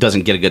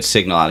doesn't get a good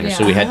signal out here,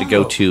 so we had to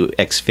go Oh. to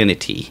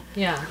Xfinity,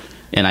 Yeah.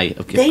 and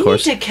of They need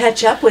course. to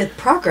catch up with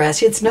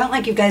progress. It's not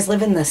like you guys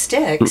live in the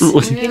sticks.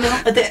 You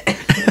know,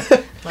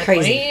 Like,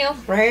 crazy. well,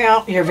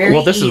 Well, you're very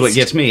Well, this is what east.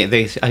 gets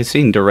me. I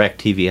seen Direct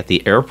TV at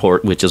the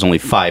airport, which is only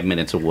 5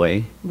 minutes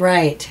away.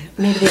 Right.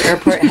 Maybe the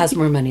airport has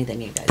more money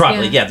than you guys.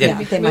 Probably, Yeah. yeah, Yeah,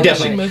 they Maybe might we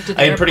definitely. should move to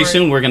the And pretty airport.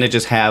 soon we're gonna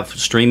just have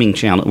streaming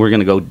channel. We're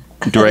gonna go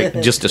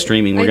direct just to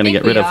streaming. We're I gonna think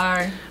get rid we of.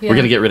 are, We're yeah.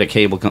 gonna get rid of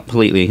cable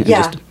completely. And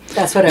Yeah,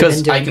 that's what I've been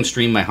because doing. I can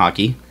stream my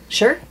hockey.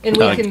 Sure. And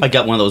we can I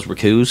got one of those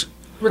Rakus.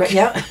 Right,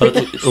 yeah.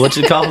 What's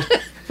it called?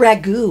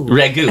 Ragu.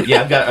 Ragu.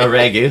 Yeah, I've got a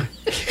Ragu.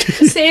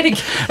 say it again.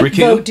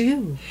 Raku.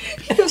 Vodou.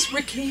 It was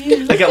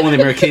Ricky. I got one of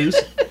them Rakus.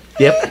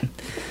 Yep.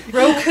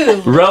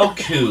 Roku.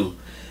 Roku.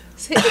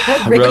 Say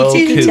it. Ricky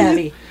Titty Roku.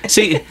 Tabby.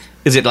 See,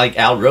 is it like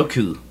Al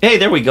Roku? Hey,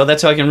 there we go.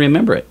 That's how I can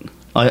remember it.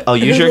 I'll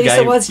use Who your Lisa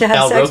guy, wants to have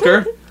Al sex Roker.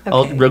 with?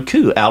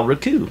 Okay. Al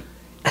Roku.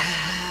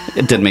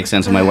 It didn't make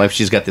sense. And my wife,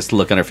 she's got this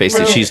look on her face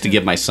that she used to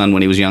give my son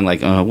when he was young,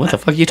 like, what the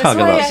fuck are you That's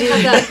talking why I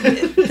about?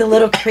 have The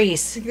little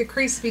crease. the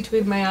crease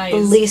between my eyes.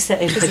 Lisa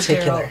in This is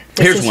particular. terrible.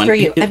 This Here's is one. for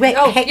you. Wait,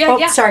 Oh, hey, yeah,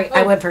 yeah. sorry,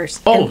 I Oh. went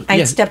first. Oh, And I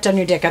yeah. stepped on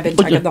your dick. I've been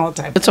talking the whole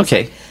time. It's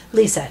okay.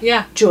 Lisa.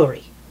 Yeah.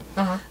 Jewelry.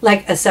 Uh-huh.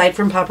 Like, aside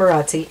from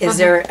paparazzi, is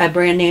there a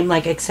brand name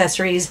like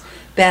accessories,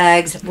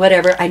 bags,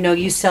 whatever? I know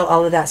you sell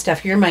all of that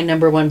stuff. You're my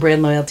number one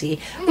brand loyalty.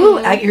 Ooh,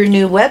 at your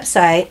new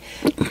website,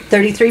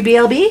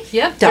 33blb.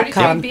 Yep,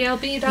 .com.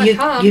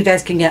 33blb.com. You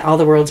guys can get all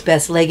the world's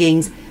best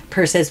leggings,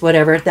 purses,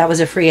 whatever. That was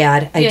a free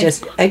ad. Yeah.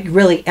 I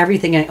really,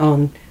 everything I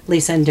own,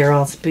 Lisa and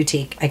Daryl's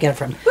boutique, I get it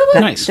from. But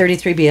Nice.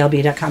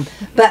 33blb.com.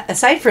 But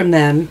aside from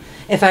them,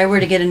 if I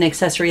were to get an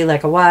accessory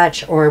like a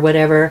watch or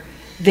whatever,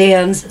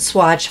 Vans,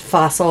 Swatch,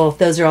 Fossil,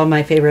 those are all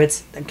my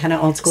favorites. Kind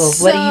of old school.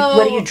 What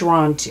are you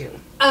drawn to?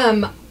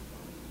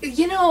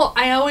 You know,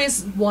 I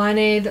always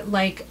wanted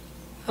like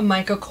a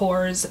Michael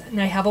Kors,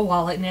 and I have a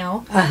wallet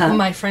now. Uh-huh.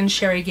 My friend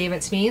Sherry gave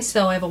it to me,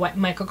 so I have a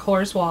Michael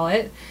Kors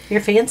wallet.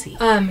 You're fancy.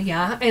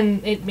 Yeah,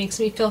 and it makes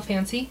me feel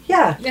fancy.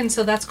 Yeah. And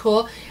so that's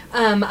cool.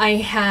 I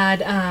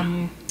had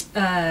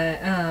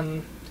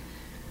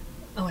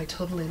oh, I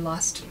totally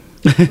lost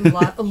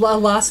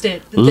lost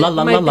it. La,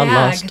 la, My la, la, bag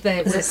lost.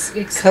 that Is was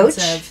it Coach?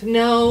 expensive.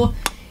 No,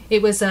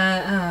 it was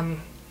I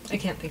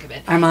can't think of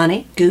it.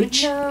 Armani,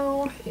 Gooch,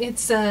 No,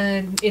 it's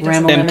it doesn't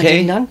Ramo MK? Ramo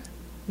Ding Dong,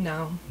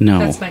 No, No.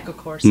 that's Michael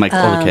Kors.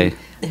 Okay.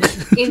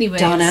 Anyways,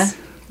 Donna.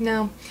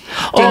 No,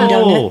 Ding Dong.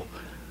 Oh,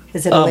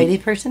 Is it a lady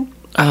person?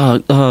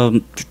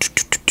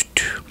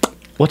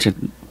 what's it?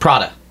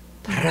 Prada.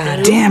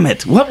 Damn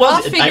it! What I'll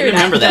was it? I figure it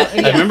remember out. that.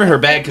 Yeah. I remember her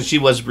bag because she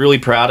was really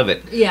proud of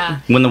it. yeah,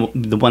 When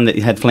the one that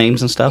had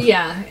flames and stuff.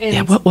 yeah, and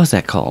Yeah. What was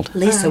that called?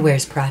 Lisa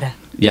wears Prada.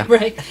 Yeah.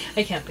 right.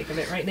 I can't think of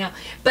it right now.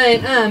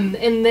 But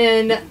and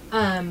then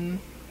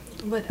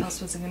what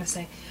else was I gonna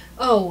say?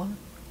 Oh,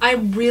 I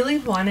really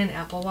want an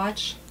Apple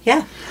Watch.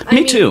 Yeah. I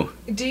Me mean, too.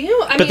 Do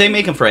you? But they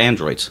make them for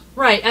Androids.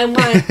 right.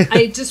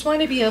 I just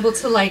want to be able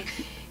to like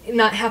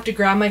not have to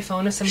grab my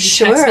phone if somebody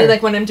Sure. texts me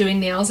like when I'm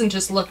doing nails and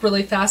just look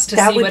really fast to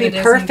That see would what be it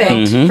is perfect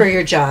Mm-hmm. for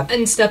your job.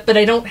 and stuff. But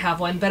I don't have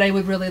one. But I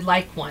would really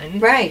like one.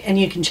 Right. And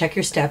you can check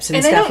your steps and,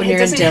 And I stuff don't. when It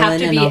you're in doesn't have Dylan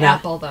to and be all that.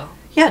 Apple though.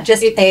 Yeah,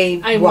 just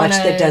a I watch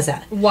want that does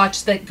that.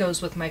 Watch that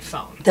goes with my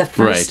phone. The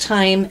first Right.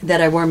 time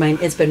that I wore mine,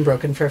 it's been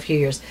broken for a few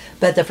years,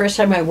 but the first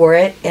time I wore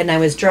it and I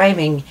was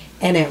driving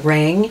and it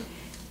rang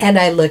and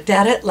I looked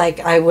at it like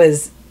I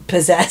was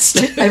possessed.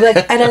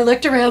 And I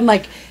looked around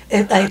like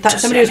I thought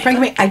somebody was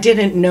pranking me. I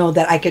didn't know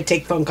that I could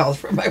take phone calls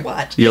from my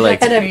watch. You're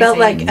like, and I felt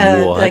like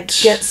What? like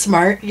Get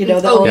Smart, you know,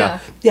 the Oh, old, yeah.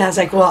 I was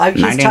like, well, he's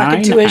 99,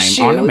 talking to his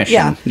I'm on a shoe. mission.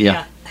 Yeah.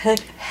 Yeah.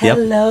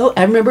 Hello.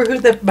 I remember who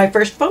my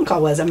first phone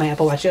call was on my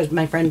Apple Watch. It was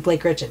my friend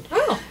Blake Richard.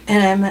 Oh.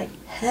 And I'm like,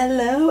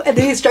 hello. And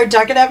then he started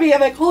talking at me. I'm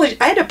like, holy,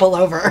 I had to pull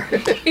over. I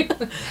thought I it was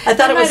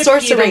might have peed a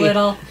sorcery.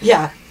 little.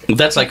 Yeah.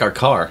 That's like our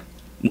car.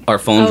 Our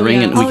phones Oh,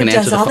 ring yeah. and we Oh, can it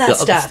does answer all that the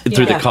stuff.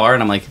 through Yeah. the car,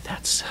 and I'm like,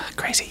 that's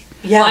crazy.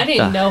 Yeah. Well, I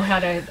didn't know how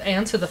to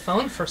answer the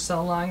phone for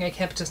so long. I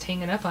kept just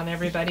hanging up on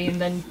everybody, and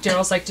then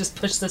Daryl's like, "Just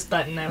push this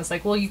button." I was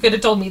like, "Well, you could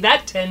have told me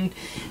that 10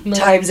 million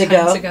Times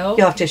ago.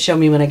 You'll have to show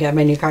me when I get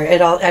my new car.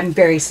 I'm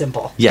very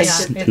simple.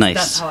 Yes. Yeah, Nice.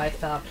 That's how I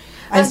felt.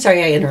 I'm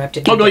sorry I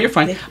interrupted you. Oh no, you're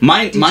fine.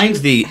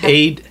 Mine's the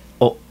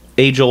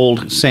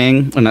age-old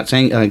saying, or not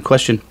saying,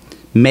 question: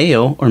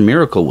 Mayo or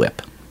Miracle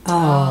Whip?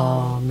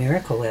 Oh,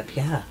 Miracle Whip,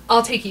 yeah.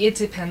 I'll take it. It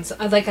depends.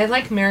 I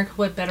like Miracle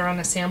Whip better on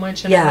a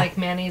sandwich, and Yeah. I like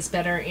mayonnaise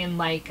better in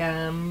like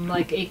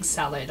egg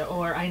salad.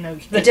 Or I know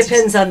It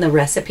depends on the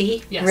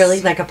recipe. Yes.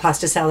 Really, like a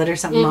pasta salad or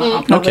something.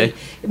 I'll probably, Okay.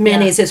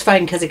 Mayonnaise is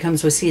fine because it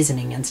comes with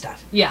seasoning and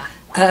stuff. Yeah.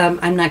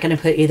 I'm not going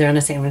to put either on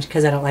a sandwich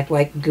because I don't like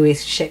white gooey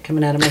shit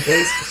coming out of my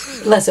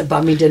face unless it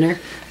bought me dinner.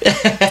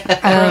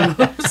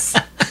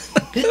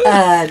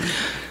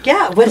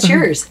 Yeah, what's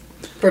yours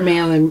for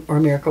mayo or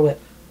Miracle Whip?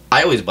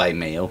 I always buy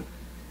mayo.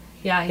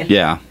 Yeah.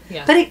 Yeah.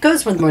 Yeah. But it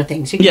goes with more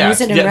things. You can use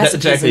it in recipes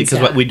exactly. and Because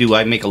stuff. what we do,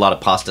 I make a lot of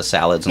pasta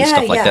salads and Yeah,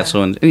 stuff like yeah. that.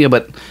 So,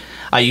 but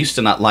I used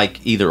to not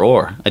like either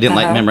or. I didn't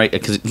like Uh-huh. remember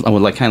because I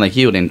would like kind of like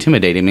you. It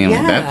intimidated me. I'm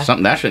like, Yeah. that's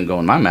something that shouldn't go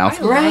in my mouth.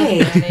 I love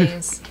Right.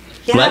 mayonnaise.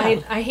 Yeah.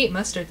 What? I hate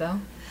mustard though.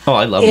 Oh,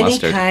 I love Any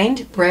mustard.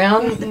 kind,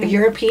 brown,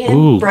 European,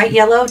 Ooh. bright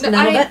yellow, No,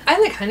 none of it. I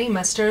like honey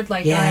mustard.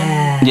 Like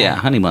Yeah. Yeah,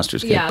 honey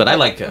mustard's good. Yeah, but I but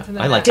like other than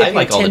I like that- I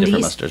like all the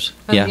different Dip your mustards.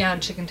 yeah. Yeah.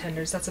 And chicken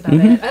tenders. That's about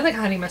it. I like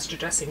honey mustard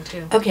dressing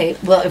too. Okay,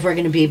 well, if we're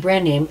going to be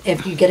brand name,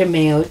 if you get a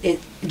mayo,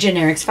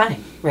 generic's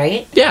fine,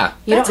 right? Yeah.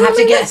 You That's don't have on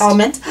to my get list.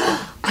 almonds.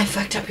 I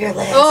fucked up your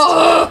list.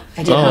 Oh,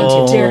 I didn't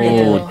want you to.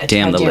 Oh, Again.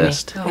 damn the Damn it.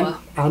 list. Oh,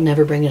 well. I'll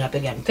never bring it up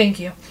again. Thank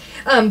you.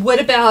 What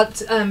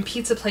about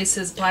pizza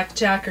places,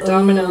 Blackjack or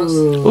Domino's?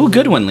 Oh,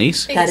 good one,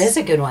 Lise. That is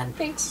a good one.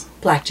 Thanks.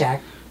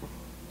 Blackjack.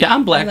 Yeah,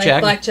 I'm I blackjack.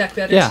 like Blackjack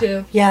better Yeah.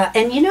 too. Yeah,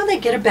 and you know they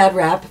get a bad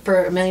rap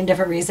for a million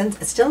different reasons.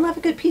 I still love a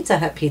good Pizza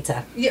Hut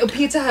pizza. Yeah,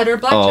 Pizza Hut or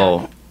Blackjack.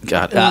 Oh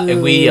God,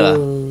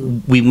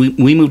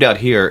 we moved out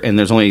here, and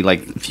there's only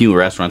like a few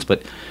restaurants,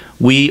 but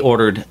we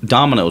ordered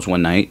Domino's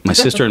one night. My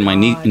sister and my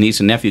niece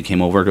and nephew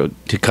came over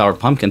to carve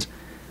pumpkins.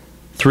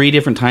 3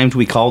 different times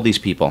we called these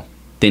people.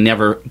 They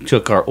never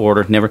took our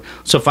order, never.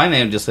 So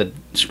finally I just said,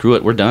 screw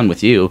it, we're done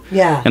with you.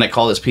 Yeah. And I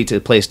called this pizza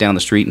place down the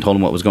street and told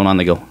them what was going on.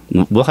 They go,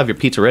 we'll have your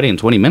pizza ready in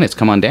 20 minutes.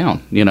 Come on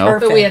down, you know.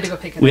 Perfect. But we had to go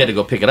pick it up. We had to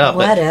go pick it up.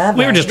 but Whatever,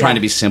 we were just trying yeah.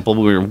 to be simple.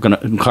 We were going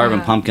to carving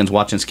Yeah. pumpkins,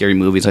 watching scary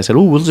movies. I said,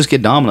 oh, we'll just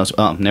get Domino's.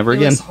 Never It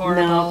again. was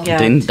horrible. No,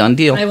 yeah. Done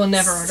deal. I will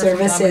never order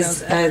Service from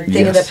is Domino's a ever.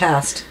 thing of the Yes.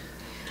 past.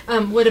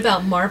 What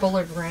about marble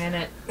or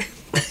granite?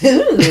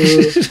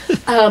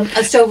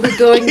 So we're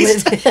going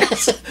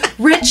with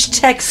rich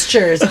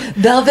textures,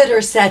 velvet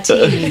or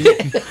sateen.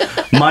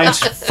 Mine's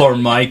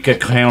Formica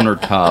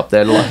countertop.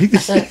 That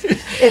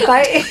If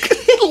I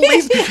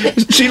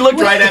she looked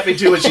right at me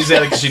too when she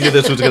said it because she knew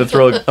this was going to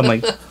throw it. I'm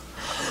like,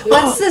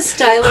 What's the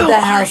style of the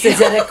house? Is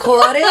it a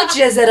cottage?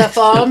 Is it a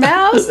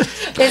farmhouse?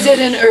 Is it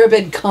an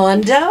urban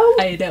condo?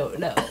 I don't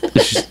know.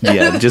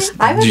 yeah, just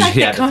I would you like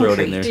the had to throw it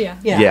in there.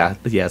 concrete. Yeah.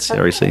 Yeah,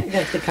 seriously.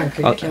 Like the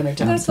concrete countertop.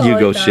 That's all You I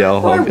go, got.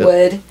 Shell. Or I'll go.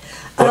 wood.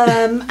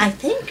 I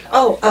think.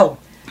 Oh.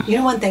 You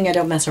know one thing I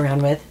don't mess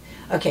around with.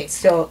 Okay,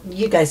 so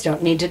you guys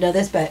don't need to know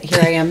this, but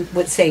here I am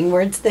with saying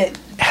words that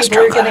people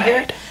are going to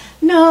hear.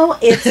 No,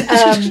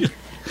 it's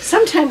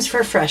sometimes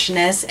for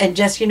freshness and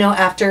just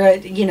after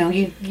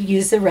you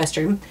use the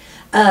restroom.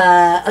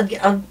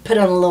 I'll put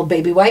on a little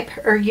baby wipe,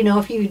 or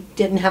if you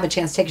didn't have a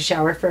chance to take a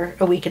shower for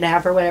a week and a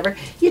half or whatever,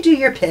 you do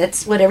your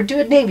pits, whatever. Do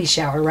a Navy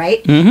shower,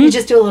 right? You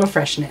just do a little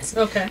freshness.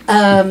 Okay.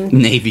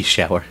 Navy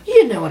shower.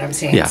 You know what I'm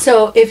saying. Yeah.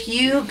 So if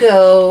you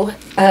go,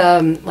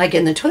 like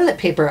in the toilet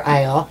paper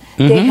aisle,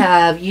 they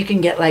have, you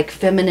can get like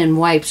feminine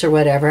wipes or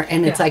whatever,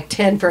 and it's Yeah. like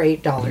 10 for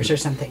 $8 or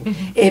something.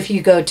 If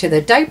you go to the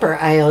diaper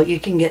aisle, you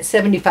can get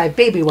 75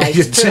 baby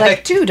wipes for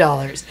like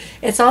 $2.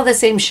 It's all the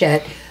same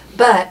shit.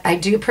 But I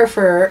do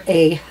prefer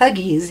a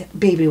Huggies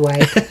baby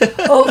wipe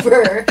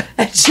over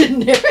a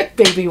generic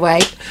baby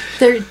wipe.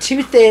 They're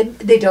too thin.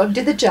 They don't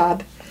do the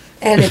job.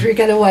 And if you're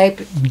gonna wipe,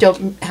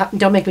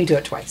 don't make me do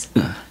it twice.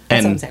 That's what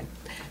I'm And saying.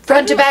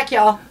 Front to back,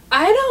 y'all.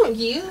 I don't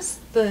use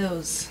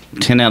those.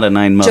 10 out of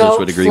 9 mothers Don't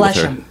would agree with flush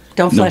her. them.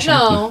 Don't flush them.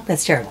 No.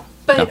 That's terrible.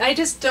 But I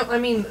just don't. I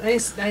mean, I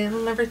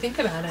don't never think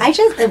about it. I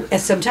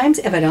just sometimes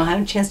if I don't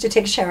have a chance to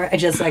take a shower, I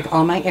just like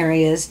all my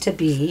areas to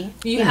be.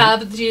 do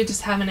you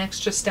just have an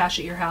extra stash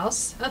at your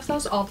house of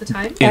those all the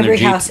time? In their Every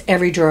Jeep. house,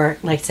 every drawer.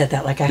 Like said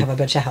that, like I have a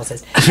bunch of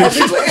houses.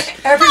 Everywhere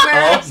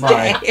I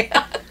my. stay.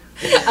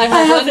 I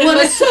have one in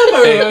my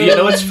summer. Hey, you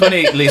know what's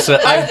funny, Lisa?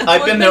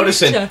 I've been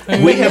noticing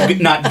we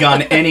have not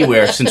gone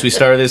anywhere since we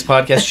started this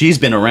podcast. She's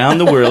been around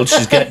the world.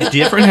 She's got a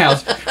different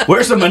house.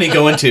 Where's the money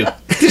going to?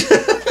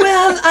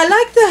 Well, I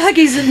like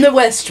the Huggies in the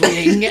West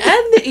Wing and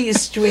the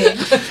East Wing.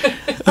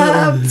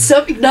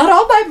 So not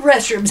all my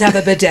restrooms have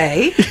a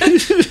bidet.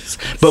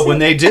 But when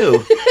they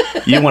do,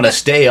 you want to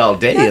stay all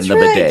day That's in the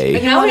right.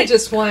 bidet. Now I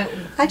just want.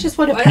 I just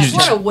want I to just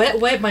want to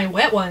wipe my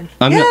wet one.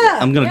 I'm Yeah,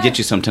 gonna yeah. get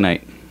you some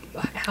tonight.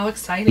 How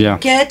exciting! Yeah.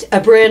 get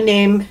a brand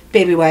name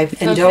baby wipe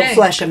and don't Okay.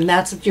 flush them.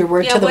 That's your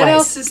word Yeah. to the What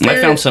else wise. is there?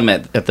 I found some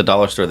at the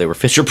dollar store. They were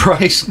Fisher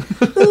Price.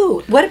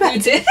 Ooh, what about?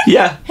 You did?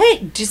 yeah.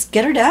 Hey, just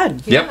get her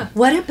done. Yep.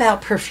 What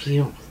about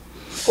perfume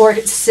or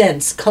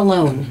scents,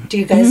 cologne? Do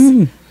you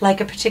guys like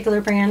a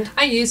particular brand?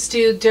 I used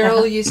to.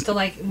 Daryl used to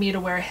like me to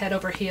wear head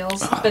over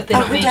heels, but they Oh,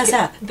 don't who make does it.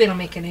 that? They don't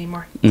make it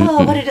anymore.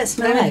 Oh, what did it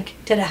smell like?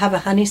 Did it have a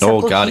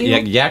honeysuckle Oh God. hue?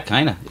 Yeah.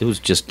 Kind of. It was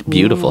just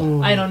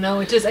beautiful. I don't know.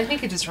 I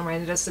think it just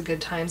reminded us of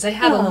good times. I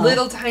had Oh. a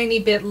little tiny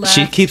bit left.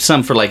 She keeps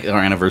some for like our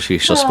anniversary.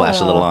 She'll splash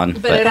a little on.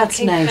 but I don't That's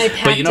think nice. I But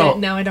packed you know- it.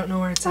 Now I don't know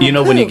where it's at. You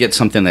know when you Ooh. get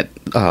something that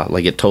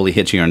like it totally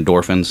hits your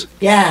endorphins.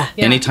 Yeah.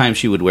 Yeah. Anytime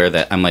she would wear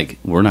that, I'm like,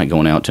 we're not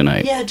going out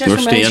tonight. Yeah, it just we're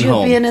reminds staying you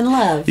home. of being in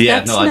love. yeah,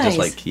 That's no, I nice. just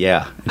like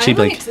yeah. And I she'd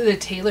be like, liked the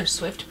Taylor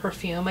Swift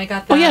perfume. I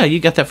got that. oh yeah, you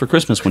got that for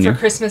Christmas one for year.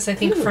 Christmas, I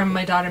think, from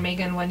my daughter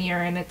Megan one year,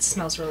 and it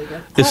smells really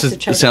good. This I'll have is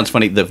to try it sounds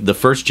funny. The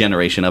first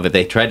generation of it,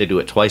 they tried to do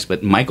it twice,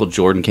 but Michael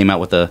Jordan came out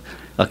with a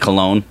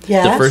cologne.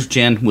 Yes. The first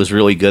gen was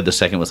really good. The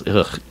second was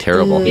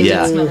terrible. It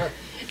Yeah. did smell it.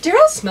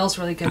 Daryl smells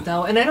really good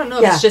though, and I don't know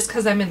if Yeah. it's just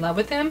because I'm in love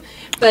with him,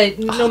 but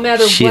no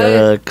matter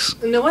Shucks.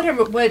 what, no matter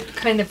what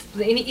kind of,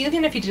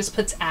 even if he just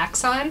puts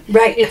Axe on,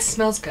 Right. it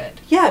smells good.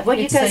 Yeah, well,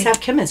 you It's guys like-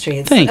 have chemistry.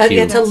 It's, Thank you.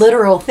 It's a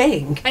literal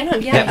thing. I know,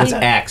 yeah. That was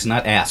axe,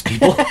 not ass,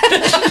 people.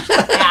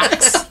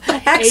 Axe.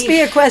 Ask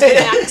me a question.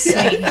 Axe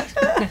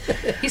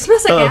me. He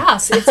smells like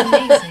ass. It's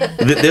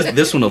amazing.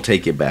 this one will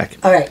take you back.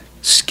 All right.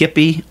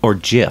 Skippy or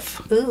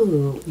Jif?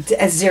 Ooh,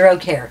 a zero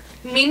care.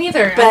 Me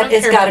neither. I But don't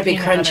it's care got to about be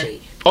peanut butter. crunchy.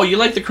 Oh, you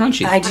like the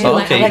crunchy? I do. Oh,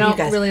 I okay. I like- don't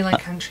guys. really like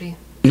country.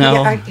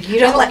 No. You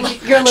don't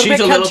like, you're a little She's bit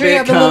a little country.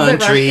 bit I'm a little bit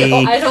country.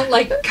 rough. I don't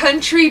like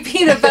country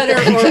peanut butter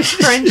or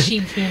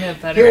crunchy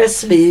peanut butter. You're a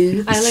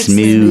smooth. I like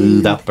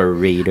Smooth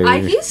operator. I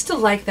used to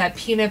like that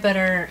peanut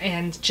butter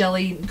and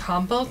jelly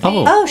combo thing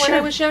Oh. Oh, when sure.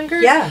 I was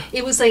younger. Yeah.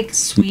 It was like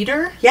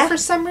sweeter Yeah. for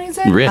some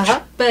reason. Rich.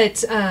 Uh-huh.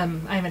 But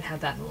I haven't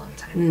had that in a long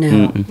time.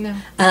 No. No.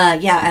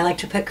 Yeah, I like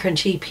to put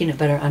crunchy peanut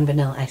butter on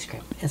vanilla ice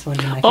cream. It's one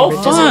of my favorite Oh,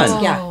 fun.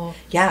 desserts. Yeah. Oh.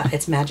 Yeah,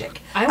 it's magic.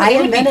 I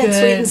would be invented good.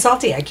 sweet and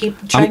salty. I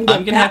keep trying I'm to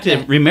going to have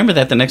to remember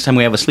that the next time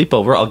we have a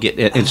sleepover. I'll get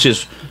it. It's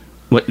just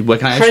What kind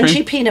of ice Crunchy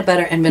cream? peanut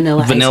butter and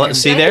vanilla. Vanilla-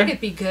 Ice see cream. I there? think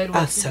it'd be good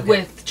Oh, with, so good.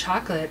 with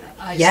chocolate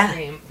ice Yeah.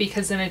 cream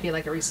because then it'd be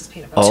like a Reese's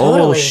peanut butter. Oh,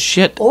 Totally.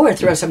 shit. Or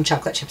throw some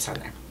chocolate chips on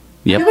there.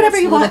 Yep. Whatever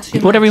you That's a little want. too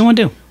Whatever much. you want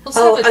to do. We'll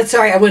Oh, have I'm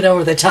sorry, I went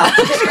over the top.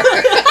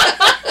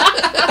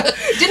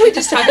 Didn't we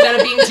just talk about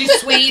it being too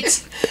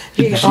sweet?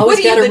 You What always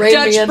are you, got to the rein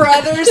me Dutch in.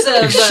 brothers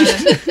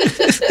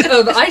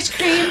of ice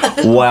cream?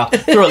 Wow.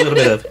 Throw a little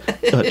bit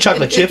of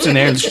chocolate chips in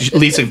there and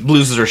Lisa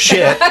loses her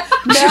shit.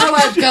 Now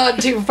I've gone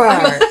too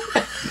far.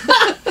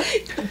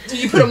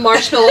 You put a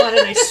marshmallow on it,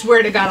 and I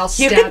swear to God, I'll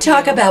You stab can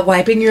talk about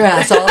wiping your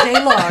ass all day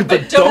long.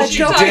 Don't Don't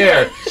you talk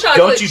dare. about chocolate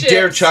Don't you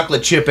dare chips.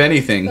 chocolate chip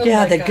anything. Yeah,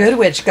 my the God. Good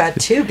Witch got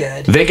too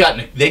good. They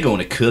go in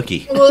a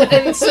cookie. Well,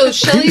 and so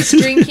Shelly's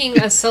drinking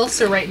a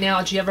seltzer right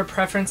now. Do you have a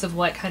preference of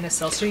what kind of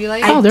seltzer you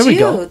like? Oh, there we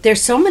go.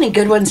 There's so many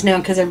good ones now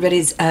because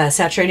everybody's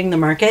saturating the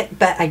market.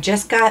 But I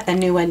just got a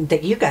new one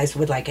that you guys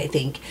would like, I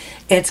think.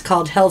 It's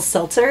called Hell's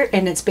Seltzer,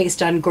 and it's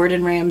based on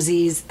Gordon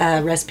Ramsay's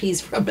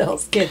recipes from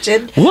Hell's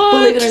Kitchen. What?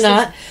 Believe it or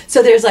not.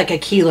 So there's like a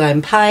key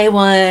lime pie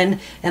one,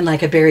 and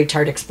like a berry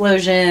tart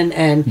explosion,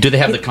 and Do they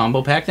have the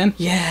combo pack then?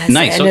 yes,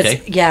 Nice, and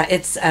okay.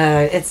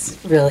 it's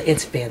really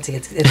fancy.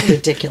 It's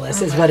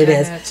ridiculous, is what it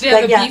is. Do you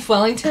have But a yeah, beef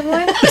Wellington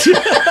one?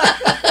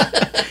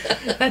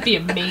 That'd be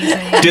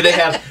amazing. Do they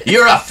have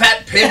you're a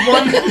fat pig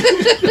one?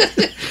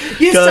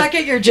 you God. suck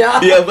at your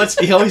job. Yeah,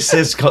 he always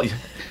says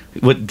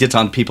what gets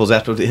on people's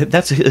after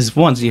that's his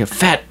ones. You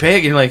fat pig,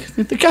 and you're like,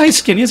 the guy's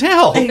skinny as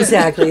hell.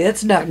 Exactly.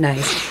 It's not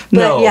nice. But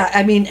No. yeah,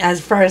 I mean,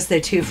 as far as the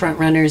two front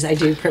runners, I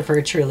do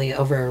prefer Truly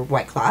over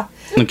White Claw.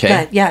 Okay.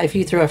 But yeah, if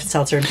you throw a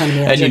seltzer in front of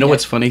me, I'll And you know drink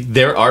what's it. funny?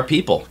 There are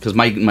people because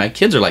my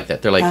kids are like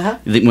that. They're like Uh-huh.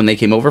 when they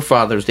came over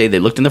Father's Day, they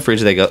looked in the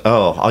fridge. They go,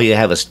 "Oh, all you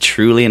have is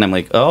Truly," and I'm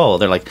like, "Oh."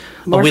 They're like,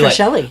 More "Oh, we for like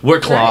Shelley." we're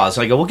claws."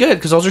 I go, "Well, good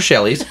because those are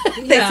Shelley's."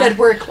 They Yeah. said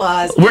we're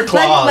claws. We're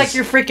claws. Like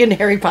you're freaking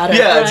Harry Potter.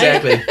 Yeah, right?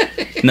 exactly.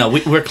 No,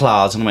 we're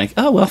claws, and I'm like,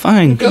 "Oh, well,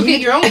 fine." Go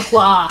get your own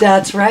claw.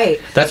 That's right.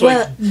 That's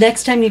well. why-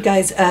 Next time you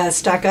guys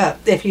stock up,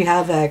 if you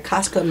have a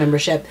Costco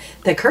membership,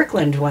 the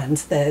Kirkland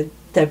ones, the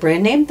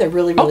brand name, they're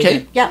really Okay.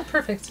 good. Yeah.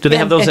 Perfect. Do they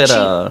have those and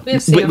at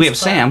cheap. We have we have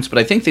Sam's, Sam's, but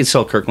I think they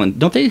sell Kirkland,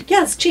 don't they?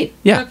 Yeah, it's cheap.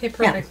 Yeah. Okay,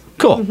 perfect.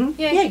 Cool.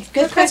 Yay. Yeah,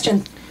 good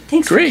question.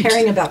 Thanks Great. for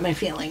caring about my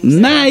feelings.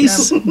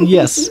 Nice.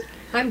 Yes.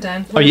 I'm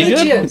done. Are you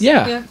about good? you?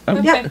 Yeah. Yeah.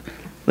 Um, Yeah.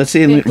 Let's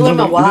see. Blew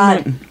my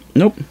wad.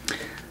 Nope.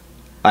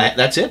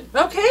 That's it.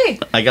 Okay.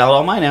 I got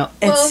all mine out.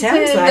 It Well,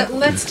 sounds then like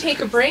let's take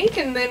a break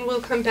and then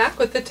we'll come back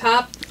with the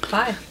top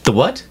 5. The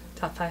what?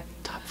 Top 5.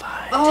 Top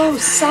 5. Oh,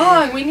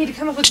 song. We need to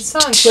come up with a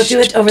song. we'll do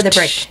it over the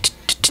break.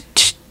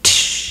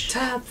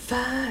 Top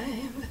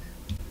 5.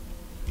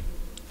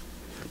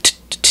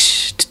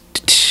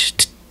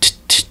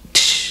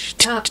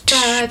 Top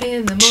 5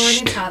 in the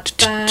morning, top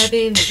 5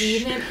 in the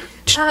evening,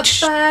 top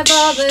 5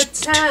 all the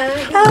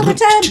time. All the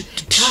time.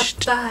 Top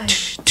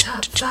 5,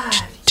 top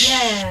 5,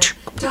 yeah.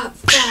 Top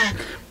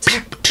 5,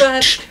 top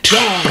 5,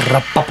 yeah.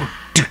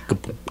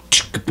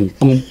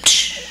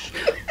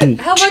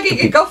 How long can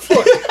you go for?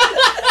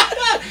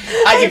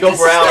 I could go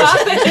for hours.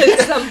 Stop it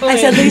at some I point.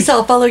 said, Lisa,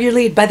 I'll follow your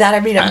lead. By that I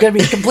mean I'm going to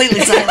be completely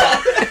silent.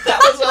 That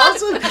was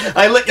awesome.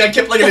 I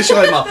kept looking at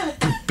Shelly mom.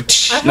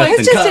 I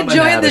was just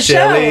enjoying the show.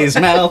 Shelly's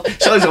mouth.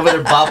 Shelly's over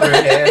there bopping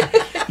her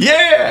head.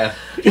 Yeah.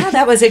 Yeah,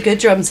 that was a good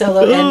drum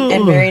solo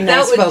and very that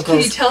nice would, vocals. can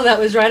you tell that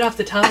was right off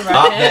the top of our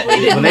Off head? that-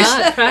 We did when they-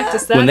 not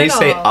practice that When they at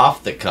say all.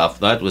 off the cuff,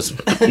 that was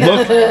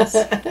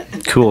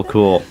look. Cool.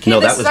 Okay, No,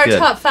 this that was is our good.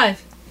 top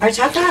 5. Our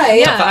top five.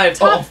 Yeah, five.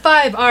 top Oh.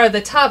 5 are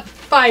the top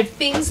 5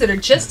 things that are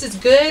just as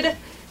good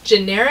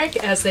generic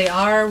as they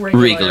are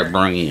regular. Regular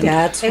brand.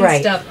 That's and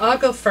right. stuff. I'll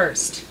go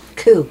first.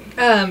 Cool.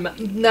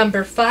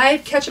 Number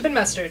 5, ketchup and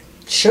mustard.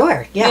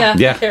 Sure. Yeah.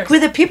 Yeah. who cares?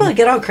 With the people that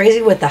get all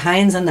crazy with the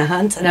Heinz and the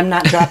Hunts, and I'm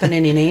not dropping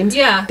any names.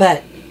 Yeah.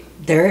 But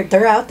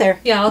they're out there.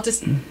 Yeah, I'll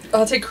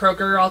take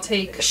Kroger. I'll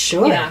take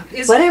Sure. Yeah.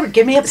 Whatever.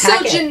 Give me a So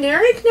packet.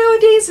 generic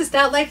nowadays, is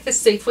that like the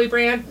Safeway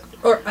brand?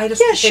 Or I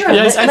just Yeah, pick sure. up-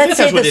 Yeah, I Let's think say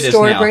that's what the it is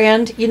store now.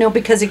 brand,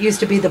 because it used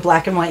to be the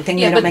black and white thing.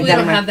 Yeah, they but don't make we that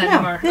don't anymore. have that No,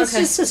 anymore. It's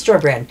Okay. just a store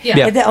brand. Yeah.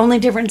 Yeah. The only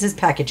difference is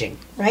packaging,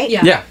 right?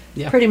 Yeah.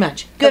 Yeah. Pretty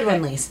much. Good Okay.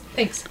 one, Lise.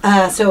 Thanks.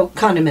 So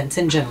condiments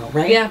in general,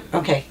 right? Yeah.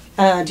 Okay.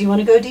 Do you want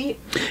to go deep?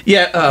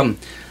 Yeah.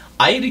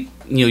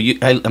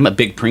 I'm a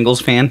big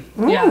Pringles fan.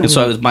 Yeah. And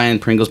so I was buying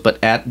Pringles,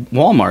 but at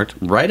Walmart,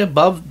 right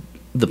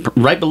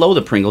below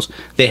the Pringles,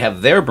 they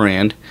have their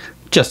brand,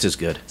 just as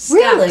good.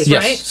 Really? Stacks,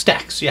 Yes, right?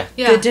 Stacks. Yeah.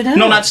 Yeah. Good to know.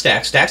 No, not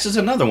Stacks. Stacks is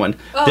another one.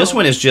 Oh. This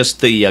one is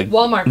just the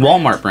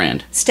Walmart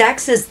brand.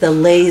 Stacks is the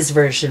Lay's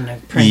version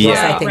of Pringles,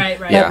 Yeah. I think. Right.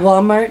 But Yeah.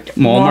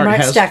 Walmart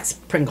has- Stacks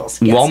Pringles.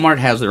 Yes. Walmart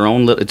has their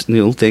own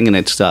little thing, and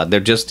they're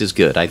just as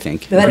good, I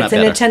think. But Not it's in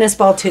a better. tennis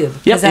ball tube.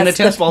 'cause Yep, in a that's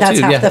tennis ball that's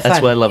too. half Yeah, the that's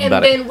fun. what I love And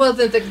about it. then, well,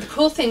 the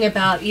cool thing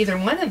about either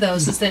one of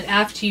those is that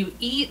after you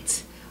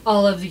eat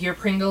all of your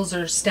Pringles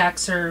or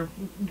Stacks or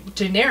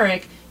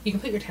generic, you can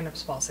put your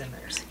tennis balls in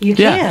theirs. You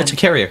Yeah, can. it's a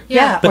carrier.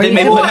 Yeah, But or then you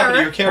maybe can- what happened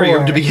to your carrier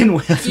or- to begin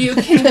with? You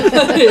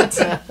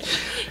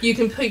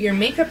can put your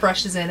makeup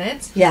brushes in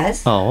it,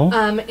 Yes, Oh.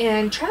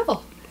 and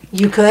travel.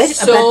 you could.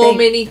 So but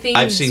many things.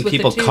 I've seen with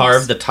people the tubes.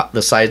 carve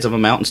the sides of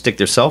them out and stick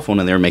their cell phone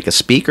in there and make a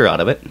speaker out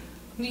of it.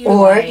 You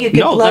Or lie. you could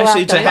No, blow actually, out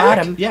it's the a hack.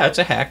 bottom. Yeah, it's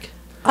a hack.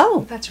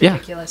 Oh, That's Yeah.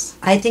 ridiculous.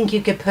 I think you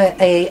could put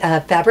a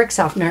fabric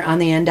softener on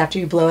the end after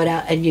you blow it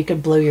out, and you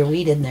could blow your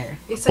weed in there.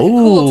 It's like a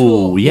cool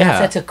tool. yeah. Yes,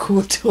 that's a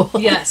cool tool.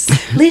 Yes.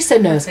 Lisa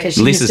knows because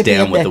she Lisa's used to be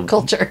down in with the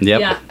culture. Yep.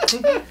 Yeah.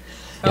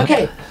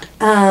 Okay.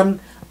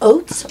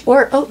 Oats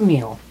or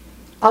oatmeal,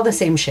 all the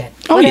same shit.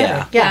 Oh,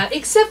 Whatever. yeah. Yeah.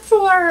 Except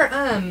for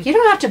You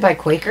don't have to buy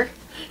Quaker.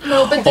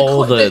 no, but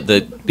Oh, the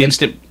the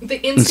instant.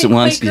 the instant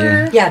ones,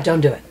 Quaker. Yeah,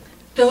 don't do it.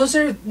 Those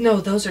are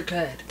those are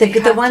good. The They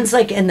the have ones to-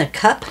 like in the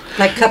cup,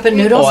 like cup of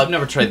noodles. Oh, I've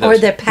never tried Or those.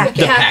 the packet.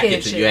 The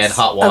package that you add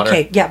hot water.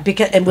 Okay, yeah,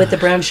 because and with the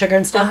brown sugar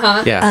and stuff.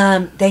 Uh-huh.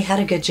 Yeah. They had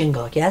a good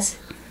jingle. Yes.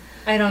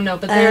 I don't know,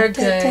 but they're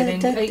da,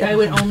 good, da, and da, I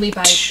would only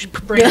buy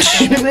brand.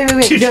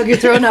 wait. No, you're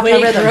throwing off my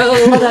Wait, rhythm.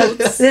 gross. Hold on.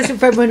 This is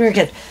from when we were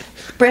kids.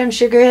 Brown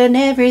sugar and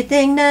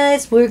everything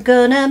nice. We're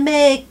gonna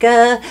make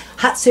a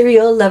hot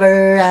cereal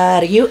lover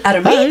out of you, out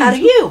of me, out of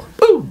you.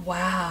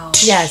 Wow.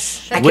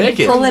 Yes, I can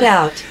Wicked. pull it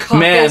out.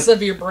 Cockles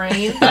of your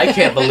brain. I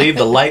can't believe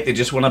the light that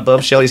just went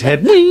above Shelly's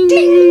head.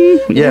 Ding.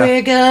 Yeah.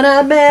 We're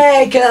gonna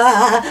make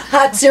a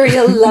hot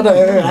cereal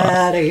lover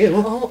out of you.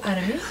 Oh, out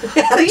of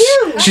me. Out of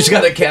you. She's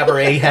got a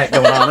cabaret hat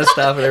going on and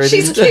stuff and everything.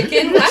 She's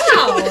kicking.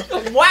 Wow.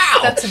 Wow.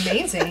 That's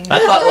amazing. I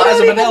thought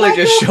Liza Minnelli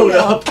just showed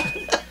up.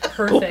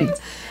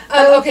 Perfect.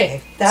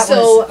 Okay, that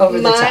so was over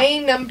the my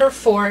number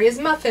 4 is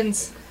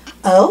muffins.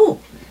 Oh,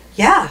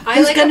 yeah. I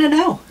Who's like gonna a-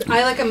 know?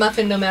 I like a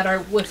muffin no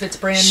matter if it's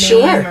brand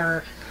Sure. name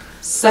or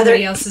somebody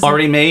Whether- else's.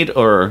 Already made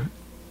or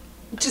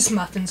Just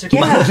muffins are good.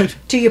 Yeah.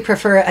 Do you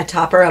prefer a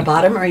top or a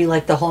bottom, or you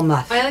like the whole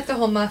muff? I like the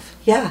whole muff.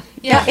 Yeah.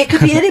 Yeah. It could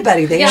be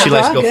anybody. They Yeah. are she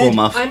likes to all go full good.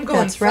 muff. I'm going.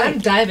 That's right. I'm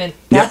diving.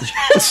 Yep.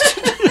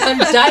 I'm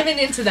diving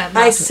into that.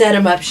 Muffin. I set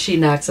him up. She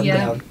knocks him Yeah.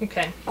 down.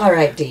 Okay. All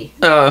right, D.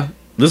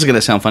 This is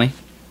gonna sound funny.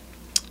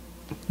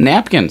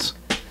 Napkins.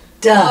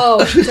 Duh.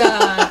 Oh,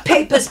 duh.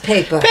 Paper's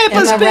paper.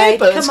 Paper's Am I right?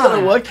 paper. Come It's on.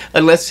 gonna work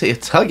unless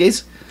it's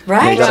Huggies.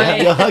 Right. You gotta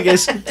have your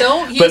Huggies.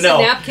 Don't use But no.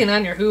 a napkin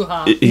on your hoo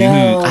ha.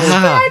 No.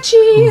 Ah,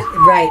 Scratchy.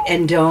 Right.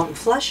 And don't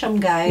flush them,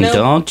 guys. No.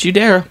 don't you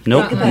dare.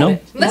 Nope. Think about Nope.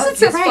 it. Unless No, it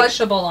says you're right.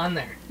 flushable on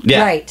there,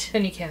 Yeah. Right.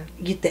 then you can.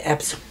 Get the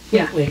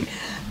absolutely.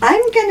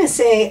 I'm gonna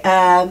say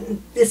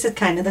this is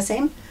kind of the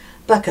same.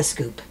 Buck-a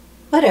scoop.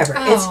 Whatever.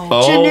 Oh. It's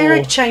Oh.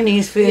 generic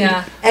Chinese food.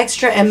 Yeah.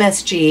 Extra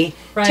MSG.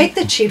 Right. Take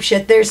the cheap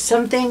shit. There's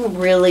something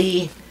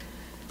really.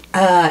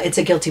 It's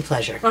a guilty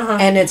pleasure, Uh-huh.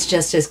 and it's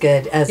just as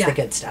good as Yeah. the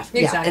good stuff.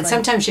 Yeah, Exactly. and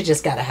sometimes you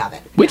just gotta have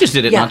it. We just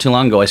did it Yeah. not too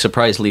long ago. I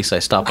surprised Lisa. I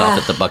stopped off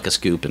at the Buck-a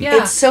Scoop and Yeah.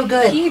 It's so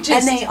good, You just-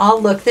 and they all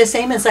look the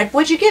same. It's like,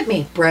 what'd you get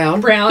me? Brown.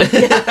 Brown.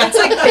 It's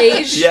like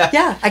beige. yeah.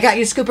 Yeah, I got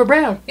you a scoop of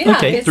brown. Yeah,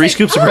 Okay, it's 3 like,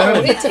 scoops of oh,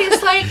 brown. It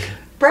tastes like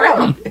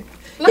Brown.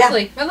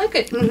 lovely. I like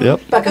it.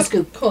 Yep. Buck-a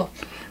scoop. Cool.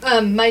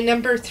 My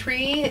number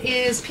 3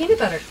 is peanut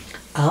butter.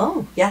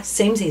 Oh, yeah,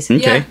 samesies.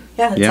 Okay.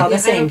 Yeah, it's Yeah. all the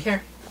Yeah, I same. don't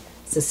care.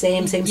 It's the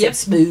same, Yep.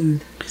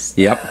 smooth.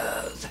 Yep.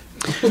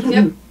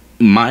 Yep.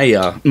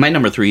 My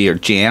number 3 are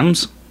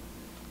jams.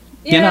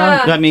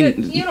 Yeah. I mean,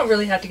 but you don't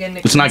really have to get an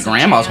It's not expensive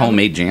grandma's jam.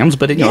 homemade jams,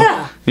 but you know,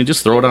 Yeah. you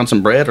just throw it on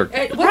some bread or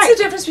What's Right.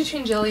 the difference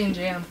between jelly and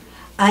jam?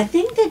 I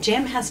think the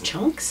jam has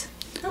chunks.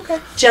 Okay.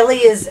 Jelly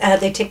is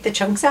they take the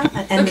chunks out,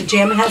 and the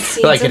jam has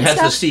seeds. like it and has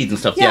stuff. the seeds and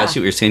stuff. Yeah, I see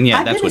what you're saying. Yeah,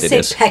 I'm that's gonna what it say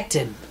is.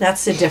 pectin.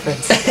 That's the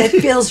difference.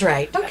 It feels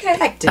right. Okay.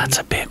 Pectin That's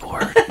a big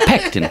word.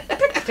 Pectin.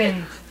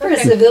 Then. for a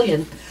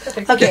civilian.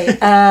 Perfect. Okay,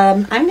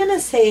 I'm gonna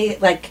say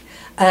like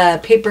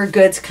paper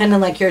goods, kind of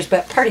like yours,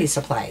 but party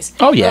supplies.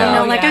 Oh You yeah.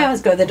 know, like yeah. I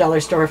always go to the dollar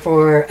store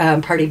for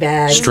party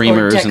bags,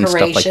 Streamers or and stuff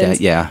like that,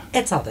 decorations. yeah.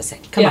 It's all the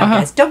same. Come Yeah. on,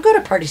 guys, don't go to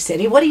Party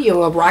City. What are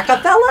you, a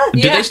Rockefeller? Do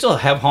Yeah. they still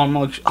have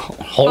Hallmark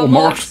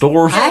Hallmark.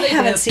 stores? I they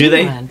haven't do. seen Do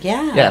they? one.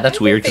 Yeah. Yeah, that's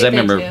I weird think because I they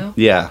remember.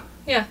 do. Yeah.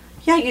 Yeah.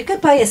 Yeah, you could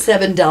buy a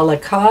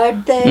 $7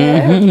 card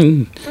there.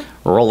 Mhm.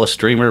 Roll a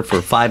streamer for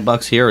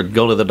 $5 here, and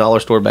go to the dollar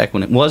store back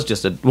when it was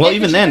just a. Well, Yeah,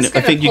 even 'cause then, you're just I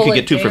gonna think you pull could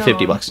it get 2 for down.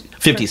 $50,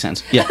 50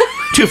 cents. Yeah,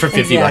 2 for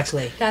 $50.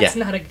 Exactly. That's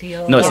Yeah. not a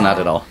deal. No, it's Yeah. not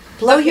at all.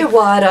 Blow your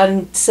wad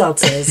on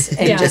seltzers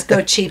and Yeah. just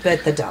go cheap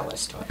at the dollar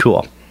store.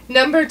 Cool.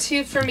 Number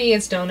 2 for me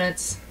is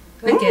donuts.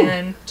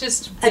 Again,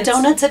 just A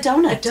donut's a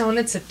donut. A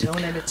donut's a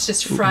donut. It's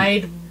just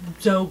fried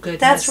dough goodness.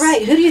 That's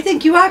right. Who do you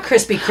think you are,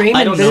 Krispy Kreme?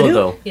 I and don't know Voodoo?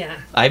 though. Yeah.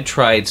 I've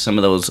tried some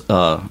of those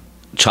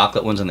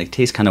chocolate ones, and they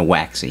taste kind of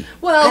waxy.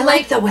 Well, I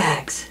like the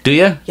wax. Do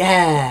you?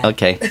 Yeah.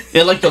 Okay.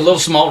 Yeah, like the little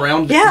small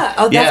round. Yeah.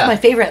 Oh, that's Yeah. my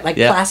favorite. Like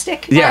Yeah.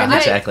 plastic. Yeah. I-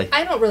 exactly.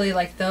 I don't really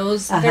like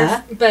those.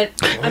 Uh-huh. But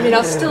I mean,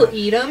 I'll still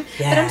eat them.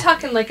 But Yeah. I'm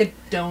talking like a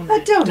donut. A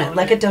donut,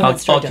 like a donut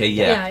store. Okay. donut.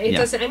 Yeah. Yeah. It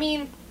doesn't. I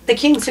mean, The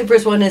King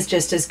Supers one is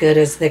just as good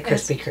as the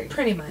Krispy Kreme.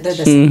 pretty much. They're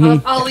the same.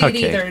 Mm-hmm. I'll eat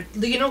Okay. either.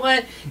 You know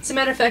what? As a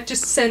matter of fact,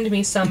 just send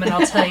me some and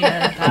I'll tell you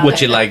about What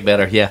it. you like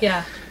better? Yeah.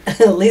 Yeah.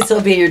 Lisa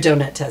will be your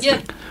donut tester. Yeah.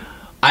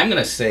 I'm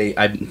gonna say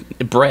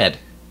bread.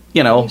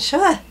 You know,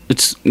 Sure.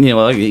 it's you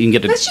can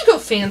get it. Unless you go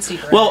fancy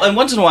bread. Well, and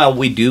once in a while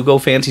we do go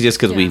fancy just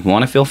because we Yeah.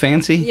 want to feel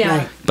fancy. yeah.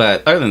 Right.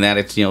 But other than that,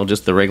 it's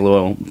just the regular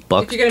old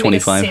buck If you're gonna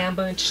make a 25.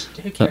 sandwich,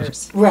 who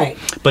cares? Right.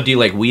 But do you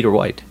like wheat or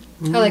white?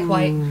 I like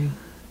white.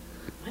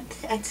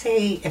 I'd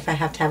say if I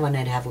have to have one,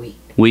 I'd have wheat.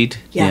 Wheat?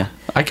 Yeah.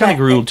 I kind But, of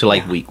grew to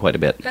like yeah. wheat quite a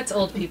bit. That's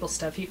old people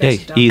stuff. You guys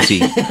Hey, don't. easy.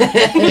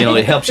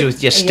 It helps you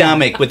with your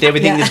stomach, with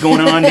everything Yeah. that's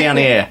going on down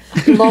there.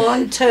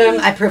 Long term,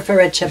 I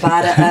prefer a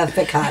ciabatta of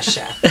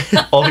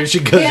focaccia. Oh, here she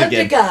goes Hand to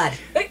again.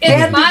 God.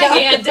 In my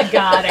hand to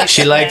God. I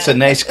She said likes a that.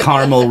 nice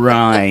caramel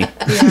rye.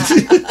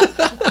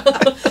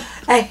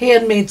 A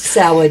handmade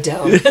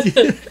sourdough.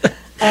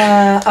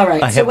 All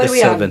right. I so have what the are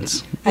we on?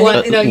 sevens.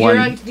 One, no, you're One.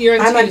 on. You're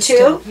on I'm two. on two?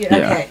 Still.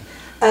 Yeah. Okay.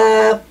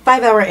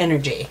 5-hour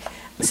energy.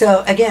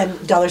 So again,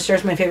 dollar store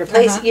is my favorite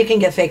place. Uh-huh. You can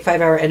get fake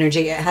 5-hour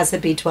energy. It has the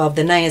B12.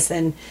 The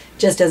niacin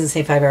just doesn't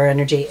say 5-hour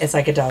energy. It's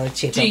like $1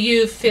 cheaper. Do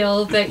you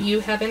feel that you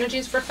have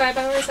energies for 5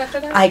 hours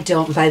after that? I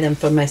don't buy them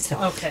for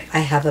myself. Okay. I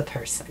have a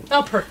person.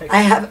 Oh, perfect.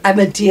 I'm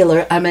a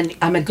dealer. I'm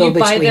a go you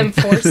buy between. them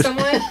for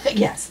someone?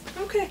 Yes.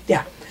 Okay.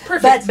 Yeah.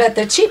 Perfect. But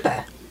they're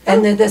cheaper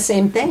and they're the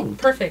same thing.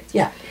 Perfect.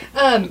 Yeah.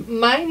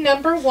 My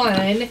number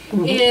one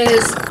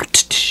is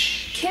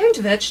canned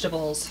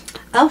vegetables.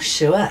 Oh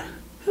sure.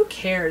 Who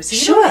cares? You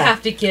Sure. don't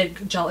have to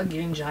get Jolly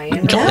Green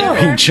Giant. No. Right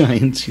there.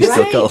 Giants, you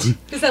still Right. call them.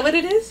 Is that what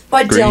it is?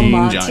 Or Del Green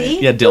Monte.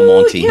 Giant. Yeah, Del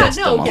Monte. Ooh, yeah, That's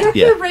no, Del Monte. get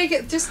Yeah. the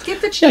regular. Just get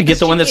the cheapest. Yeah, get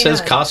the one that you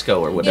says can.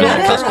 Costco or whatever. Yeah,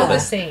 they're all Costco. the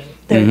same.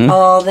 They're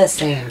all the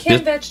same.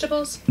 Canned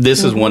vegetables.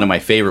 This is one of my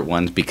favorite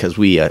ones because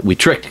we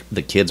tricked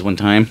the kids one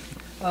time.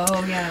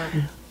 Oh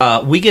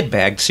yeah. We get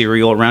bagged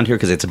cereal around here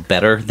because it's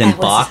better than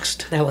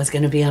boxed. That was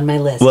going to be on my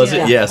list. Was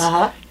Yeah. it? Yes.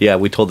 Uh-huh. Yeah,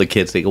 we told the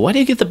kids, they go, why do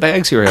you get the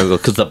bag cereal? I go,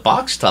 because the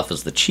box stuff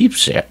is the cheap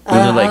shit.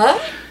 And they're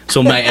like,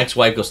 so my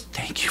ex-wife goes,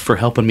 thank you for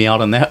helping me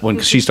out on that one,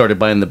 because she started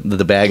buying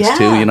the bags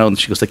too, Yeah. you know, and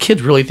she goes, the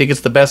kids really think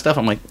it's the best stuff.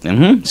 I'm like,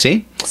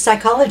 see?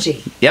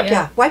 Psychology. Yep.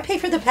 Yeah. Why pay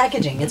for the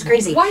packaging? It's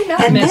crazy. Why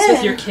not And mess with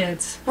then- your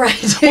kids?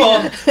 Right.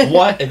 Well,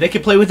 what? They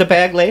could play with the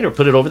bag later,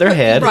 put it over their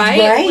head. Right?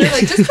 Right. We're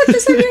like, just put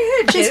this on your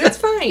head, kid. It's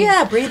fine.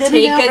 Yeah, breathe in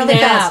Take and out a really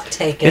nap. fast.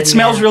 Take a It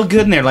smells nap. real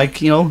good in there,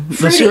 like, you know, the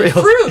Fruity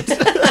cereal.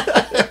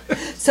 fruit.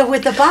 So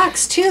with the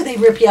box too, they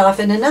rip you off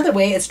in another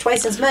way. It's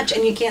twice as much,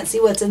 and you can't see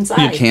what's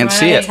inside. You can't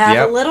see Right. it. It's half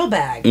Yep. a little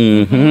bag.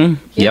 Mm-hmm.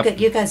 Yep.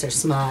 You guys are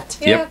smart.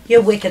 Yeah.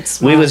 You're wicked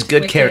smart. We was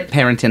good Wicked.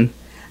 parenting.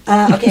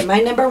 Okay, my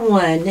number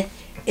one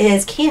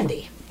is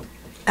candy.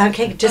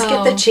 Okay, just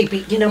get the Oh,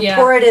 cheapie. You know, yeah.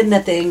 pour it in the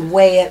thing,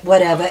 weigh it,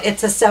 whatever.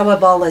 It's a sour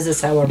ball is a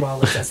sour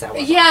ball is a sour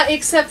ball. Yeah,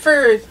 except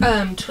for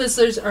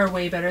Twizzlers are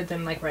way better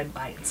than like Red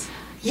Bites.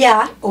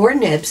 Yeah, or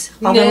nibs.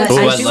 Although Nibs. Oh,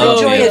 I I do love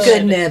enjoy nibs. a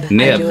good nib. I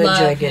Nib. do enjoy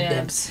Love good nibs.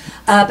 nibs.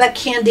 But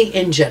candy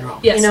in general.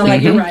 Yes, you know, no,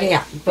 like you're right.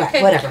 yeah,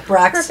 Okay. whatever.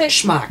 Brock's, Perfect.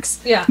 schmucks.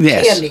 Yeah.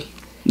 Yes. Candy.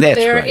 That's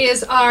There right.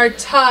 is our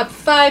top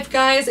 5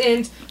 guys,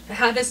 and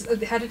how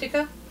did it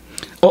go?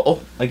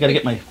 Oh, I gotta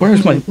get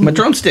where's my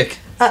drumstick?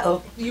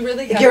 Uh-oh. You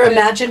really have Your to-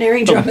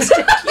 imaginary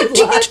drumstick. You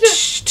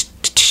lost.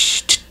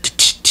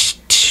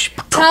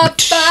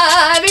 Top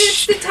 5,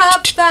 it's the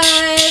top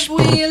 5.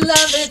 We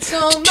love it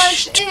so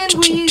much, and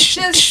we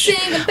just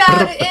sing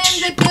about it.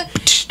 And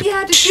you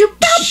had to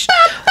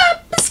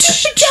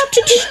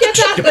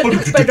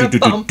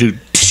do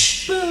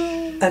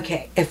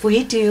Okay, if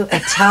we do a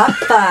top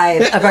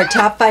 5 of our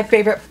top 5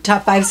 favorite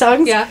top 5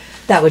 songs, Yeah.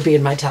 that would be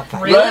in my top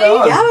 5. Really? Right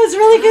on. Yeah, it was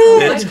really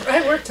good.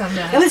 I worked on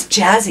that. It was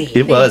jazzy.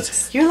 It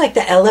was. You're like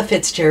the Ella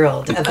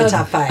Fitzgerald of the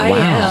top 5. I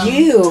am.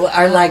 You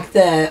are like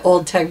the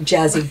old time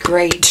jazzy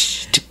great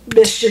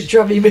Mr.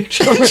 Drummy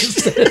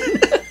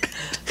McDrummerson.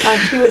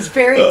 He was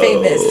very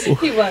famous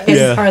He was.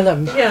 in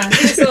Harlem. Yeah,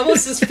 he's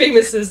almost as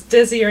famous as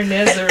Desi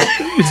Arnaz or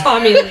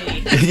Tommy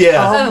Lee.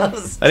 Yeah.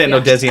 Almost. I didn't know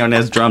Desi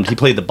Arnaz drummed. He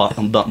played the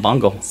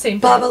bongo.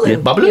 Same thing. Babalu. Yeah,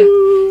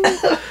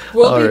 Babaloo.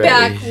 We'll be Alrighty.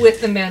 back with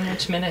the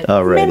Manwich Minute.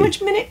 Alrighty.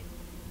 Which minute?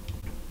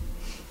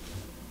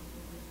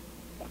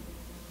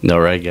 All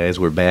right, guys,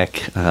 we're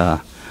back.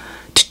 Back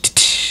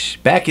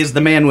is the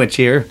Manwich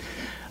here.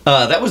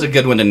 That was a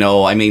good one to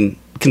know. I mean,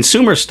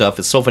 consumer stuff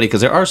is so funny because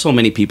there are so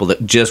many people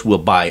that just will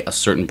buy a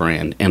certain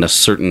brand and a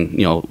certain,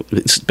 you know,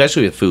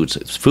 especially with foods.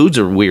 Foods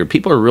are weird.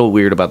 People are real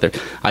weird about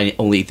I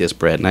only eat this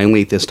bread and I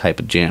only eat this type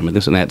of jam and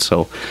this and that.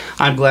 So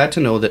I'm glad to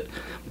know that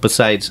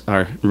besides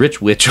our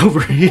rich witch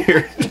over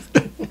here,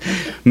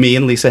 me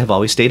and Lisa have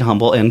always stayed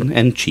humble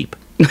and cheap.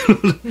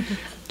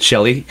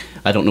 Shelly,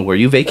 I don't know where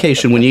you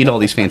vacation when you eat all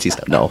these fancy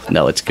stuff.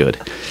 No, it's good.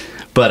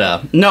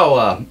 But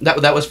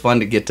that was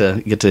fun to get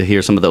to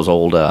hear some of those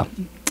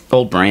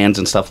old brands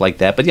and stuff like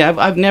that. But yeah,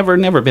 I've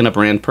never been a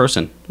brand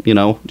person. You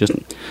know, just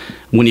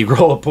when you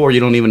grow up poor, you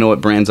don't even know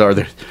what brands are.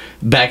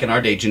 Back in our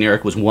day,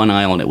 generic was one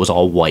aisle and it was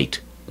all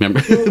white.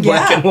 Remember,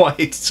 black and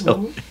white.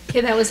 So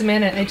Okay, that was a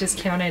minute. I just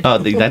counted.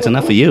 that's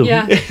enough of you.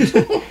 Yeah.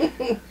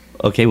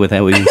 Okay, with that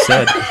being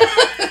said,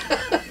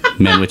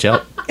 Manwich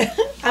out.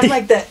 I'm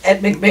like the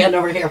Ed McMahon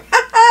over here.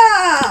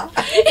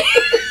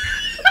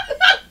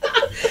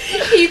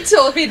 He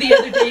told me the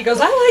other day, he goes,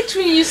 I liked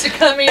when you used to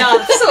cut me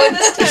off. So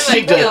this time I She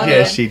did. killed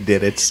Yeah, it. she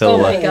did it. So Oh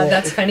my god,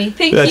 that's funny.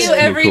 Thank That's you too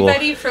cool.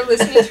 everybody for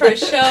listening to our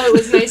show. It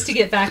was nice to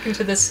get back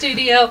into the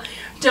studio.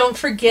 Don't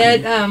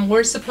forget,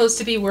 we're supposed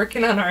to be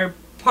working on our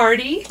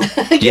party.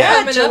 Yeah,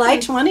 Coming up July in-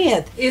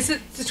 20th. Is it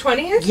the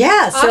 20th?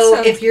 Yeah, so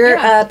Awesome. if you're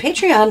Yeah.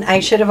 Patreon, I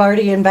should have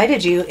already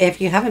invited you.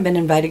 If you haven't been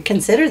invited,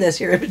 consider this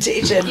your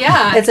invitation.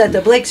 Yeah. It's at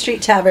the Blake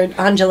Street Tavern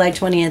on July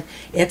 20th.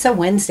 It's a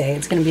Wednesday.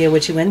 It's going to be a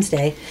Witchy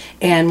Wednesday.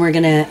 And we're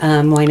going to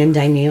wine and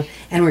dine you.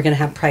 And we're going to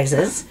have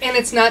prizes. And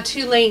it's not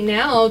too late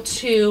now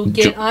to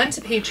get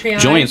onto Patreon.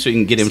 Join so you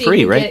can get in so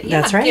free, can right?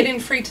 That's right. Get in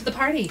free to the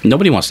party.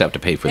 Nobody wants to have to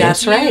pay for That's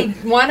this. right.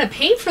 If you want to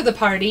pay for the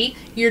party,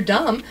 you're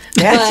dumb.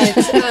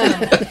 Yes.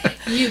 But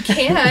you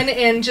can,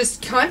 and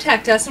just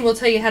contact us and we'll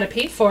tell you how to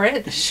pay for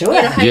it. Sure.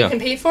 You know how Yeah. you can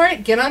pay for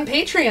it? Get on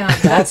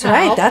Patreon. That's how.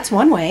 right. That's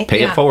one way. Pay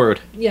Yeah. it forward.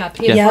 Yeah,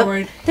 pay it Yep.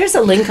 forward. There's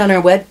a link on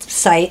our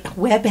website,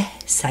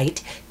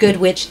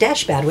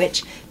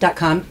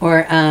 goodwitch-badwitch.com,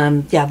 or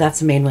that's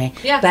the main way.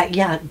 Yeah. But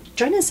yeah,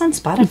 join us on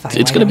Spotify.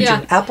 It's Why gonna don't be- you?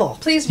 Yeah. Apple.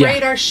 Please Yeah.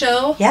 rate our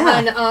show.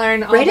 Yeah.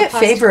 On all Rate the it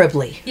positive-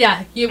 favorably. Yeah,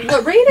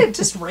 rate it.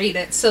 Just rate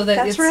it so that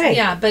That's it's right.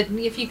 Yeah, but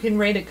if you can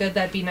rate it good,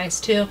 that'd be nice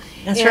too.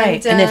 That's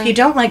right. And if you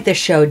don't like the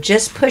show,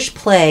 just push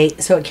play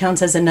so it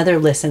counts as another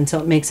listen, so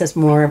it makes us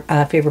more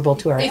favorable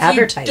to our if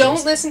advertisers. you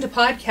don't listen to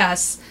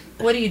podcasts,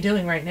 what are you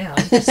doing right now?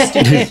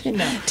 Stupid.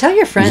 No. Tell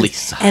your friends.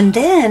 Lisa. And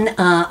then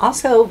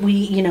also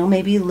we,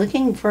 may be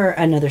looking for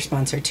another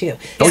sponsor too.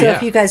 Oh, so yeah.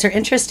 if you guys are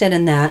interested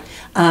in that,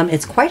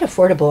 it's quite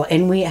affordable,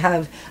 and we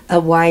have a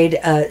wide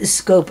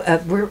scope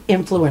of, we're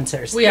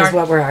influencers. We is are.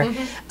 what we are.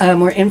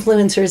 We're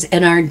influencers,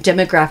 and our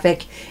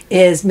demographic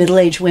is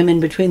middle-aged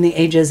women between the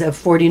ages of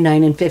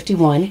 49 and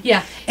 51.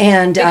 Yeah.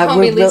 And They call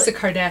we're me real- Lisa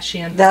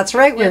Kardashian. That's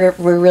right. We're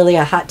really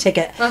a hot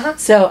ticket. Uh-huh.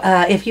 So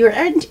if you're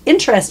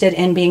interested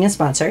in being a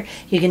sponsor,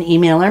 you can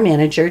email our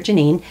manager,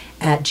 Janine,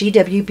 at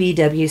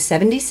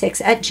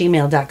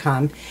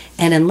gwbw76@gmail.com.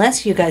 And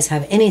unless you guys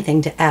have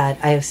anything to add,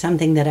 I have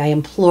something that I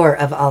implore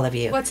of all of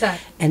you. What's that?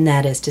 And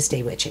that is to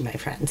stay witchy, my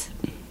friends.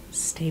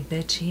 Stay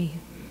bitchy.